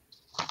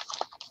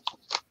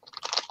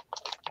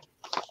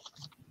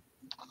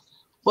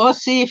 We'll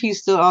see if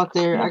he's still out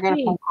there. I got a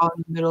Okay. phone call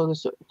in the middle of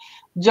this.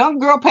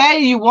 Junk Girl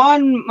Patty, you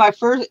won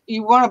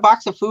a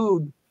box of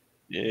food.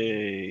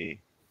 Yay.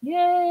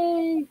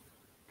 Yay.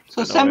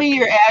 So send me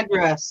your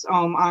address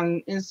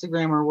on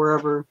Instagram or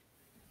wherever.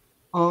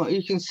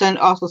 You can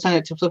also send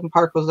it to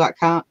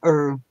flippin'particles.com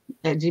or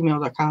at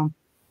gmail.com.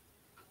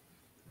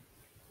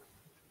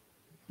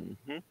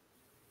 Mm-hmm.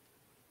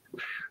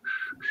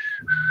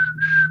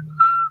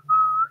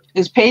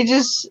 Is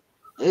Pages?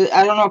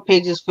 I don't know if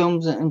Pages,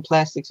 Films, and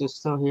Plastics is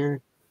still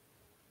here.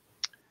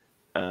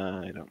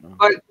 I don't know.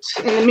 But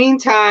in the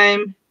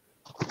meantime,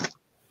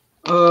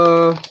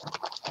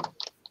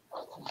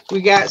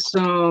 we got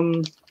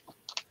some.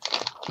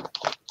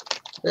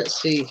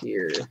 Let's see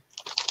here.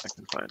 I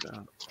can find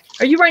out.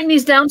 Are you writing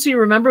these down so you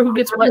remember who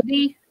gets what,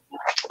 D?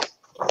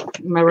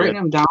 Am I writing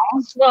them down?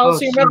 Well, Oh,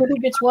 so you remember who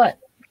gets what.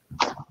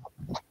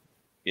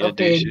 Yeah,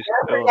 Okay, dude, she's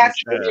Jennifer still in got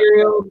the chat.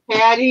 cereal,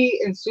 Patty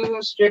and Susan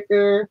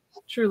Stricker.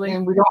 Truly.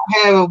 And we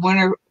don't have a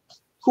winner.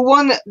 Who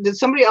won? Did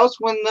somebody else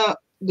win the?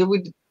 Did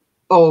we?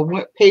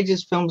 Oh,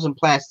 Pages, Films, and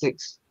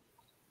Plastics.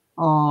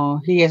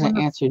 Oh, he hasn't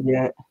answered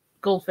yet.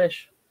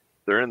 Goldfish.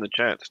 They're in the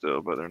chat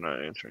still, but they're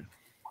not answering.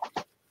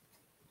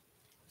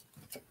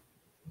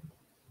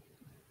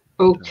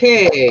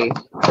 Okay.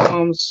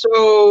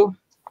 So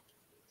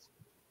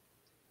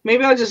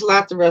maybe I'll just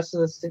lap the rest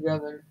of this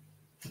together.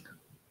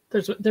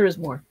 There is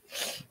more.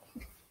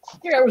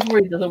 Yeah, I was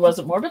worried that there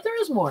wasn't more, but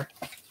there is more.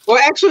 Well,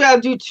 actually, I'll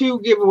do 2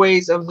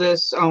 giveaways of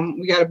this.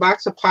 We got a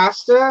box of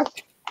pasta,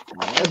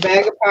 a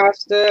bag of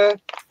pasta,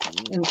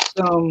 and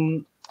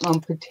some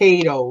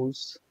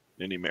potatoes.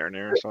 Any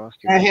marinara sauce?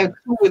 I have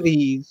 2 of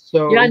these.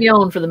 So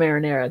Yanyon for the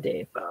marinara,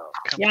 Dave. Oh,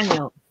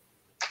 Yanyon.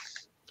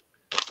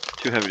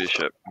 Too heavy to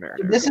ship.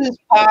 Marinara. this is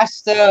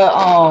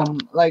pasta,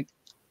 like,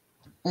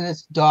 and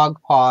it's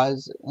dog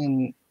paws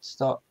and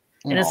stuff.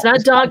 And it's not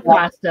dog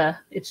pasta.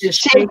 It's just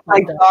shaped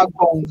like dog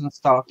bones and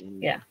stuff.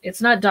 Yeah, it's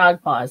not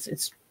dog paws.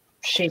 It's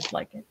shaped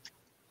like it.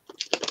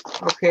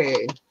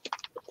 Okay.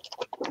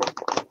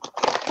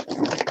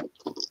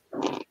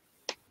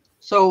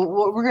 So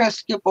we're gonna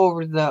skip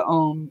over the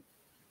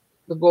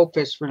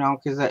goldfish for now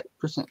because that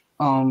person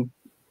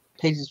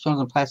Pages,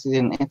 Films, and Plastic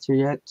didn't answer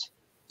yet.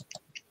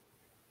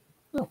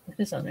 Oh, it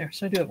is on there.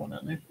 So I do have one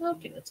on there.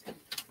 Okay, that's good.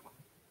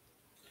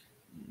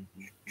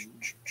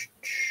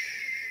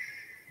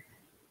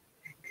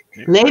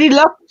 Lady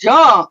Luck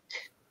Junk.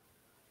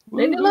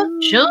 Lady Luck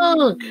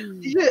Junk.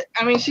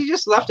 She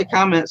just left a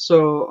comment,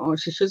 so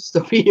she should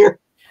still be here.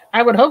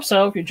 I would hope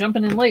so. If you're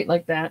jumping in late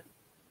like that,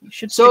 you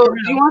should. So, do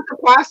you want the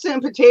pasta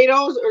and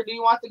potatoes, or do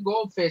you want the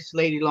goldfish,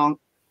 Lady Lunk?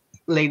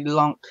 Lady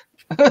Lunk.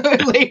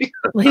 Lady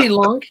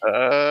Lunk.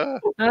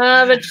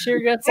 But sure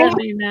got that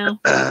name now.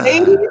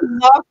 Lady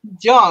Luck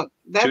Junk.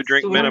 That's 2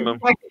 drink minimum.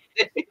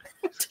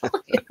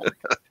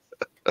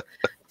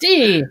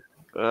 D.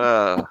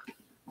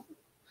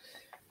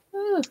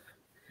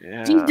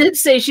 Yeah. She did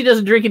say she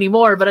doesn't drink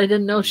anymore, but I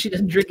didn't know she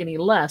doesn't drink any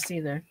less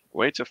either.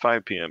 Wait till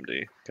 5 p.m.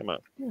 D. Come on.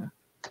 Yeah.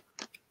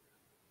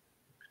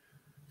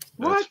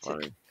 What? That's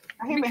fine.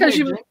 I haven't Because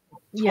had a drink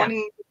in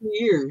 20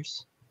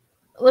 years.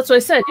 That's what I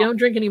said. You don't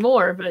drink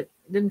anymore, but it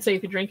didn't say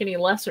if you drink any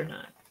less or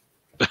not.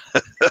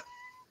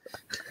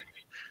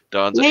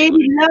 Dawn's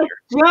Lady Luck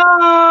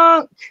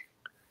Junk.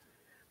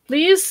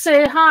 Please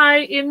say hi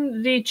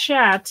in the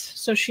chat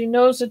so she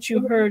knows that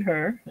you heard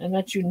her and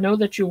that you know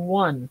that you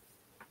won.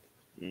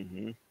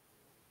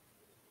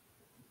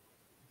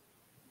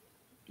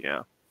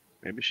 Yeah.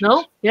 Maybe she's...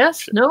 No?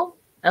 Yes? No?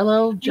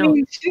 Hello, Joe.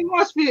 She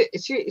must be.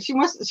 She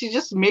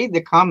just made the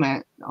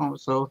comment.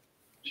 So.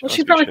 Well,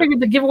 she probably figured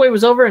the giveaway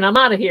was over and I'm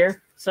out of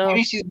here. So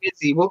maybe she's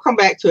busy. We'll come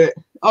back to it.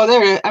 Oh,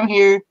 there it is. I'm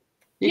here.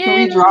 You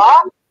can redraw.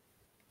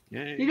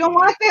 Yay. You don't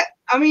want that?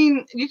 I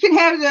mean, you can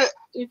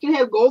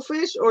have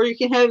goldfish or you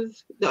can have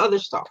the other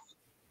stuff.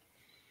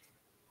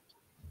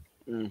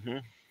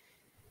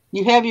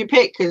 You have your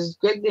pick because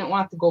Greg didn't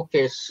want the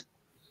goldfish.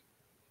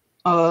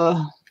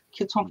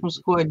 Kids home from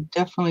school, I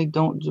definitely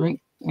don't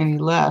drink any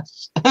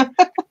less.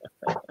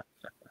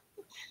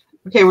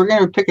 Okay, we're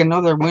gonna pick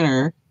another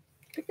winner.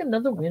 Pick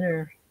another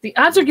winner. The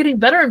odds are getting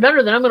better and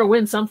better that I'm gonna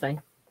win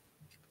something.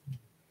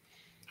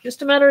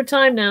 Just a matter of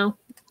time now.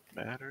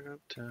 Matter of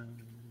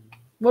time.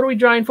 What are we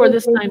drawing for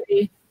this time,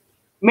 B?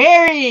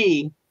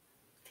 Mary!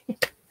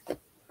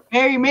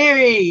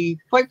 Mary!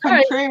 Quite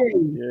contrary.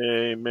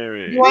 Yay,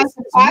 Mary. Do you want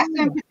some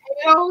pasta and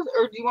potatoes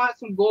or do you want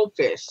some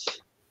goldfish?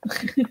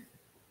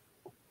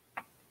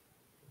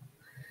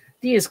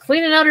 D is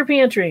cleaning out her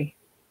pantry.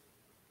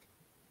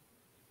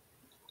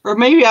 Or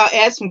maybe I'll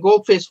add some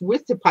goldfish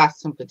with the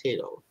pasta and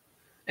potato.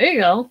 There you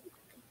go.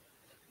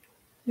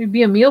 You'd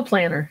be a meal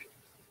planner.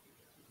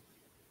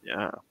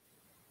 Yeah.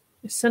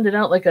 You send it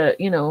out like a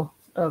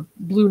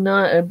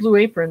blue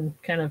apron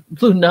kind of.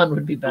 Blue nun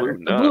would be better. A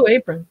blue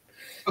apron.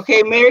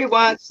 Okay, Mary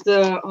wants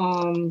the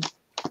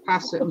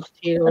pasta and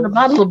potatoes. And a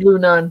bottle of blue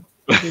nun.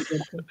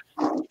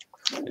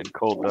 And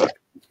cold duck.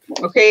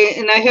 Okay,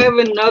 and I have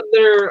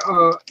another.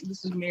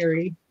 This is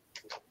Mary.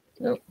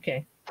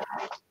 Okay.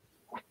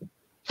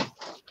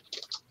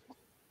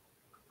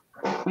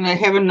 And I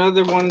have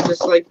another one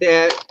just like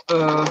that.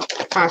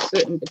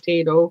 Pasta and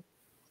potato.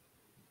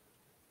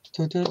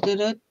 You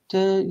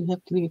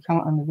have to leave a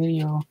comment on the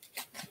video.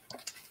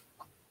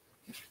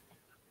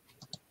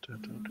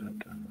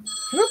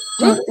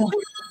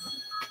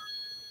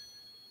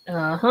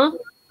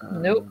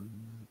 Nope.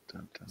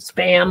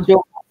 Spam.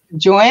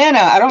 Joanna.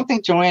 I don't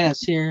think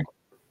Joanna's here.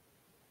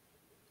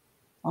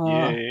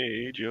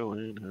 Yay,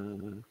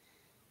 Joanna.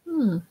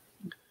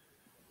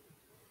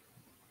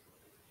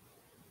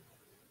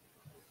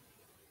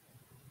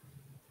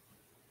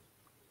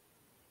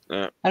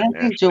 I don't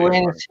think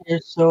Joanna's here,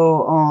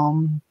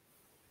 so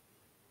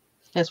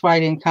that's why I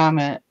didn't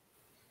comment.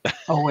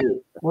 Oh wait,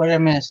 what did I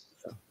miss?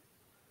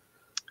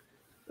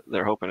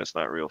 They're hoping it's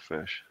not real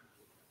fish.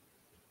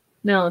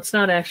 No, it's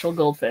not actual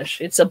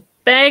goldfish. It's a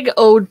bag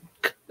o'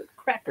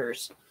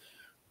 crackers.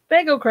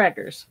 Bag o'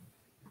 crackers.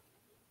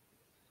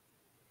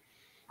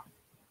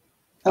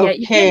 Yeah, you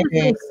Okay. can't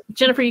just say,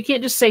 Jennifer, you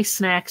can't just say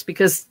snacks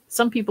because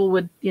some people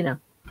would,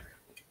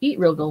 eat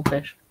real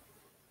goldfish.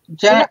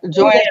 Joanne's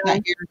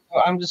not here,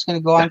 so I'm just going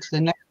to go on to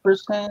the next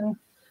person.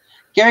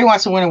 Gary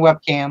wants to win a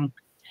webcam.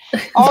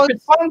 Oh,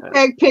 it's fun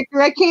tag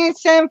picker. I can't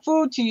send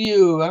food to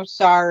you. I'm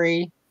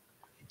sorry.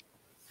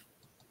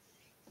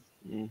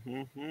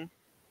 Mm-hmm.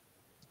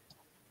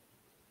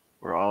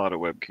 We're all out of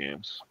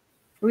webcams.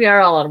 We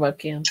are all out of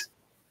webcams.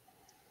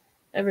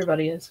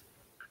 Everybody is.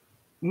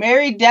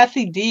 Mary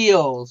Deathy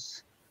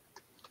Deals.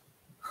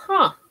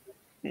 Huh.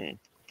 If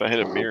I had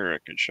a mirror, I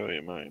could show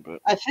you mine,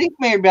 but I think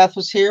Mary Beth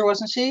was here,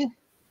 wasn't she?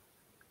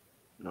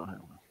 no, I don't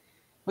know.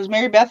 Was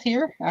Mary Beth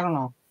here? I don't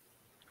know.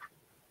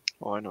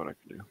 Oh, I know what I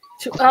can do.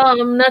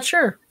 I'm not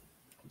sure.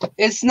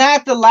 It's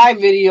not the live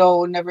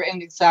video Never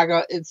Ending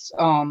Saga. It's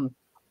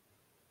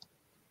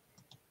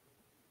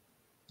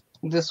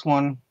this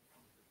one.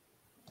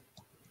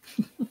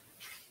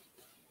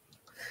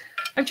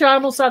 Aren't you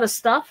almost out of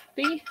stuff,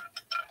 B?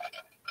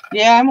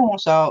 Yeah, I'm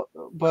almost out,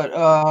 but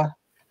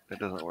That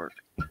doesn't work.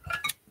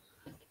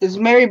 is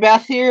Mary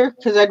Beth here?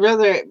 Because I'd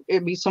rather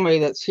it be somebody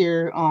that's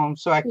here,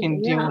 so I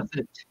can deal with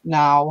it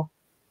now.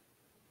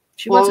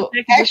 She wants Well,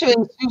 to actually,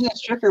 Susan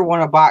Stricker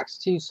won a box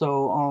too,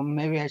 so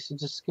maybe I should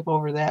just skip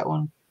over that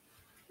one.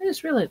 I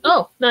just realized.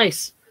 Oh,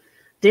 nice.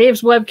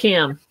 Dave's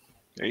webcam.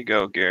 There you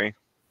go, Gary.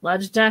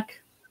 Logitech.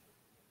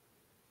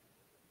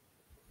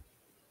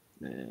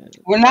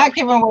 We're not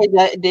giving away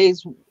that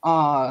Dave's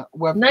webcam.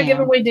 I'm not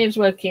giving away Dave's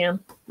webcam.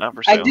 Not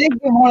for sale. I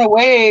did give one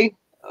away,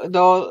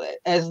 though,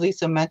 as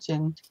Lisa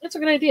mentioned. That's a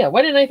good idea.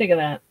 Why didn't I think of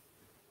that?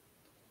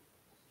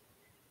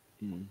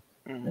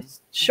 Mm-hmm.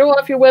 Let's show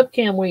off your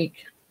webcam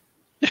week.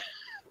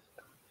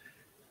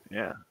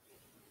 Yeah.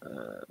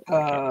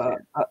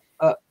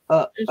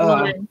 There's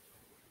mine.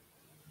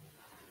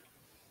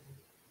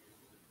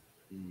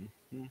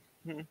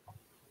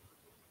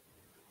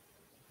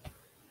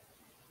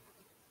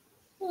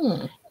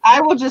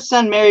 I will just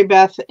send Mary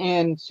Beth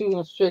and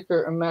Susan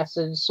Stricker a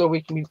message so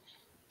we can be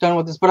done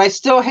with this. But I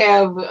still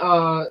have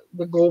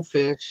the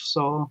goldfish,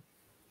 so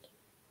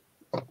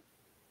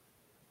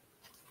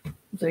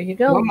there you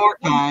go. one more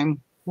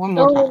time. One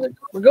more time.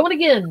 We're going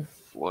again.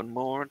 One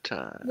more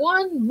time.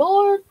 One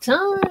more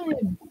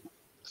time.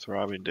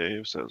 Throbbing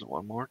Dave says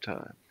one more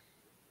time.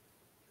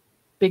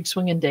 Big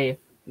swinging Dave.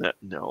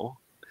 No.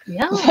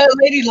 Yeah.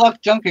 Lady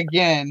Luck junk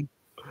again.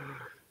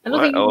 I don't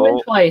think you can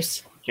win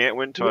twice. Can't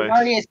win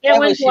twice. Can't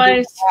win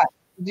twice.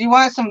 Do you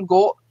want some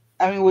gold?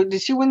 I mean,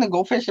 did she win the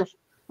goldfish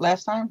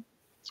last time?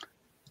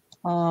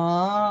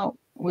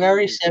 We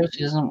already said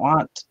she doesn't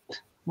want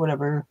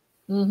whatever.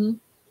 Mm-hmm.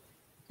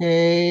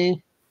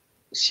 Okay.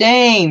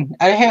 Shane.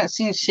 I haven't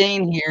seen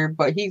Shane here,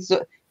 but he's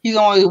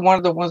only one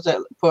of the ones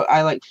that put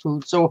I like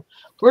food. So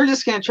we're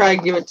just gonna try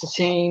and give it to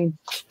Shane.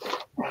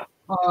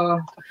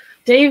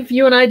 Dave,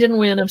 you and I didn't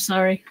win. I'm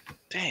sorry.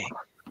 Dang.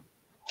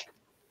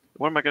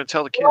 What am I gonna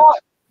tell the kids? Well,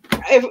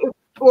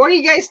 what do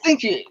you guys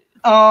think?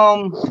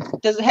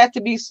 Does it have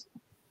to be?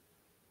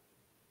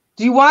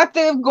 Do you want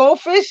the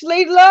goldfish,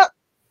 Lady Luck?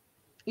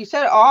 You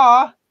said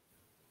aw.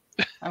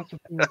 I'm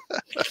confused.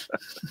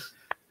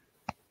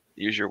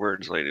 Use your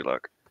words, Lady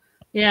Luck.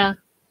 Yeah.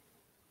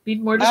 Be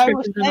more I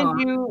will descriptive than send aw.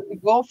 you the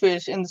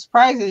goldfish, and the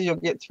surprise is you'll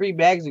get 3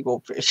 bags of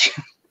goldfish.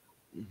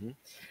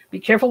 Be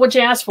careful what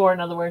you ask for, in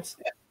other words.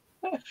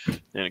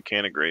 And a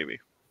can of gravy.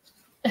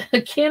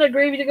 A can of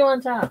gravy to go on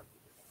top.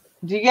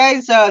 Do you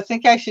guys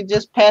think I should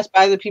just pass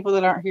by the people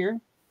that aren't here?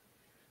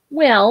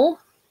 Well,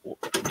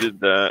 Did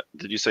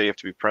you say you have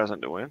to be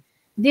present to win?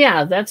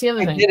 yeah, that's the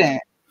other I thing.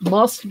 didn't.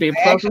 Must be I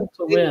present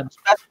to actually win. didn't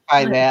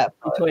specify that.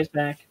 My toys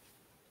back.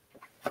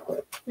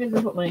 Let me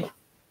go put my.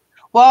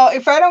 Well,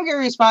 if I don't get a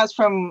response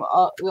from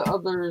the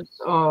others,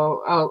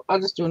 I'll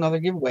just do another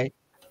giveaway.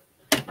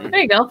 There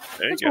you go.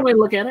 There you That's go. one way to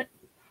look at it.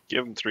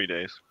 Give them 3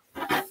 days.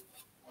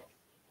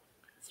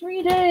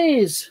 3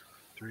 days.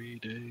 3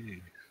 days.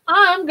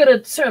 I'm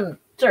gonna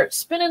start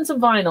spinning some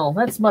vinyl.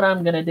 That's what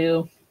I'm gonna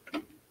do.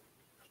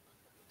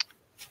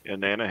 Yeah,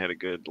 Nana had a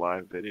good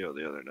live video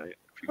the other night.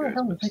 If you Oh,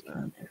 hell, guys missed picture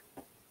on there.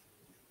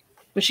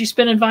 Was she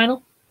spinning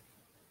vinyl?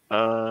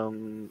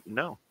 that.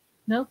 No.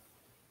 No.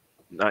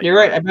 Not You're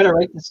right. yet. I better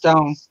write this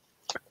down.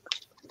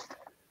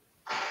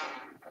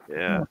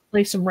 Yeah.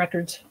 Play some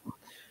records.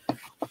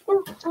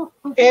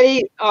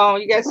 Eddie,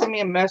 you guys sent me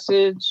a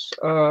message.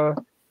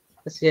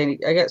 Let's see.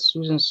 I got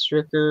Susan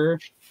Stricker.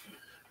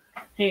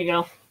 Here you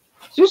go.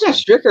 Susan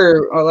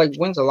Stricker like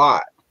wins a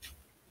lot.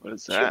 What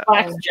is that?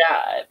 Black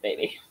jive,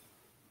 baby.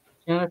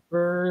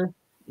 Jennifer.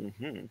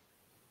 Mm-hmm.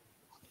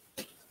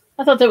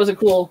 I thought that was a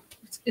cool.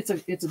 It's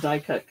a die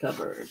cut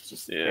cover. It's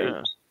just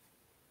Yeah.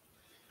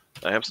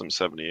 I have some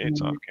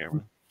 78s off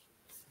camera.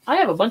 I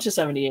have a bunch of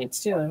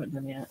 78s too. I haven't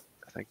done yet.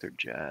 I think they're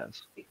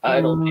jazz.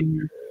 Idle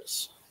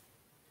papers.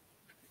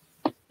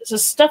 This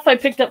is stuff I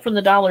picked up from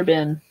the dollar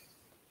bin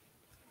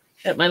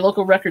at my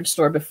local record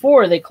store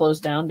before they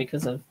closed down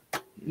because of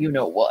you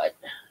know what.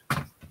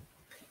 What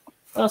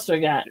else do I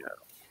got?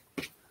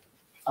 Yeah.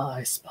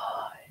 I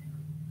Spy.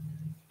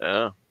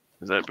 Oh,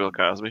 is that Bill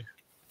Cosby?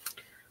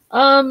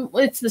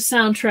 It's the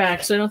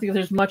soundtrack, so I don't think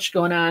there's much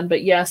going on.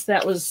 But yes,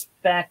 that was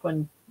back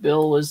when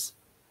Bill was.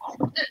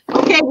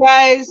 Okay,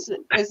 guys,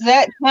 is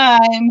that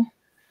time?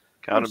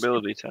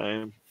 Accountability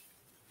time.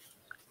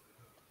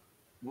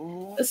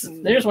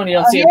 There's one you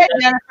don't see. Yeah,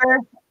 Jennifer.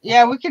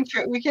 Yeah, we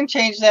can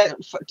change that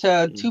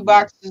to 2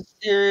 boxes of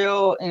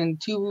cereal and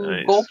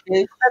 2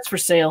 goldfish. That's for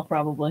sale,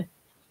 probably.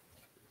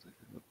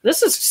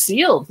 This is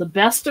sealed. The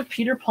best of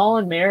Peter, Paul,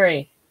 and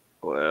Mary.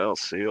 Well,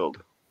 sealed.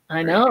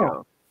 I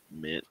know.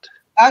 Mint.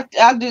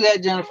 I'll do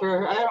that,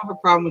 Jennifer. I don't have a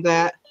problem with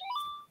that.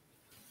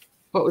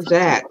 What was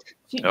that?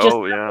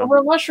 Over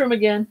a mushroom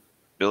again.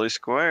 Billy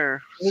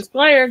Squire. Billy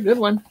Squire, good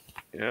one.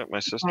 Yeah, my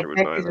sister would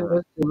buy that.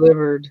 Was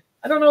delivered.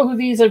 I don't know who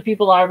these other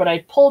people are, but I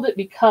pulled it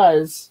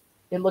because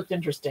it looked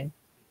interesting.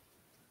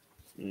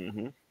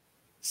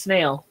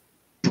 Snail.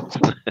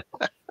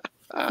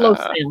 Flow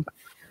snail.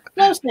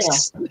 Flow snail.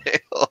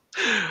 Snail.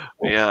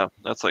 Yeah,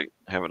 that's like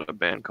having a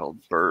band called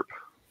Burp.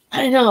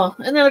 I know.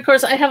 And then, of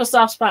course, I have a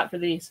soft spot for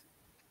these.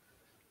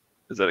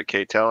 Is that a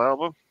K-Tel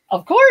album?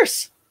 Of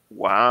course.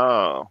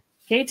 Wow.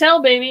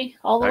 K-Tel, baby.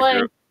 All the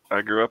way.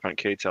 I grew up on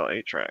K-Tel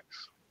 8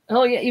 tracks.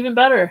 Oh, yeah, even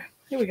better.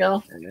 Here we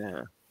go.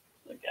 Yeah.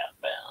 We got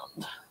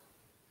bound.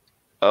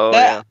 Oh,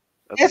 yeah.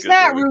 It's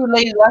not rude,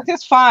 Lady Luck.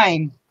 It's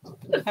fine.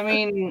 I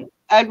mean,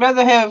 I'd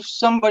rather have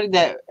somebody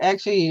that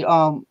actually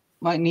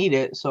might need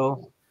it.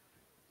 So.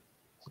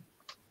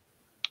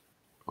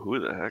 Who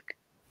the heck?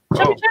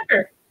 Chubby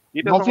Checker.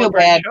 Don't feel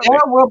bad. There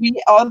will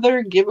be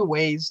other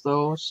giveaways,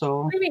 though.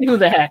 So. What do you mean, who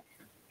the heck?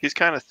 He's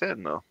kind of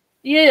thin, though.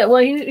 Yeah,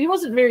 well, he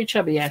wasn't very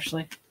chubby,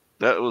 actually.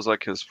 That was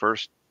like his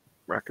first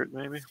record,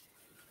 maybe.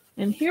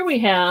 And here we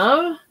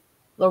have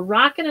the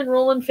Rockin' and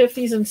Rollin'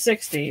 50s and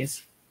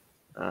 60s.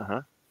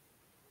 Uh-huh.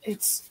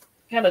 It's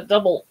kind of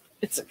double.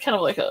 It's kind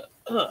of like a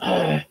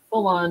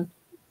full on.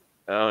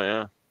 Oh,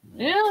 yeah.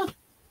 Yeah.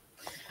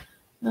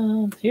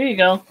 Here you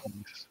go.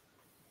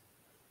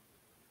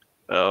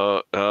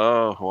 Oh,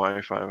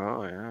 Hawaii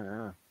 5-0.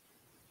 Yeah.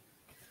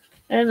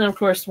 And then, of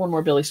course, one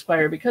more Billy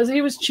Squire because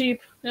he was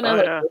cheap. And I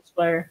like Billy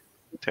Squire.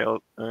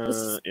 This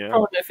is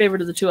probably my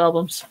favorite of the 2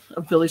 albums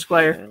of Billy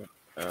Squire.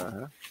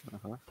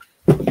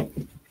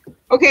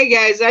 Okay,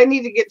 guys, I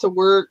need to get to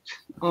work.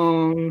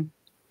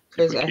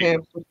 Because I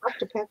have some stuff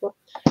to pack up.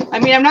 I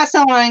mean, I'm not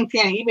selling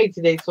anything on eBay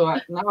today, so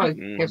now I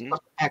have stuff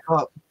to pack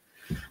up.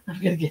 I'm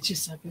gonna get you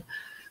something.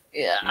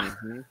 Yeah.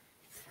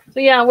 So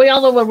yeah, we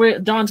all know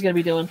what Dawn's gonna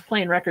be doing: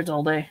 playing records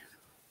all day.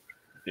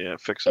 Yeah,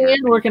 fixing.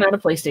 And working on a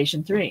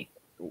PlayStation 3.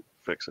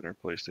 Fixing her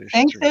PlayStation.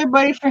 Thanks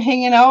everybody for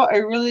hanging out. I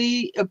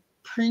really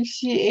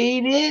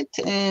appreciate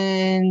it.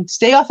 And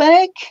stay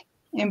authentic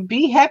and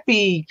be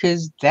happy,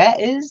 because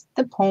that is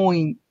the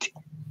point.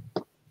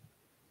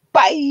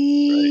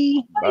 Bye.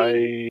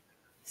 Bye.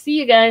 See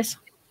you guys.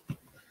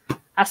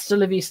 Hasta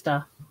la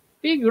vista.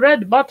 Big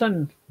red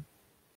button.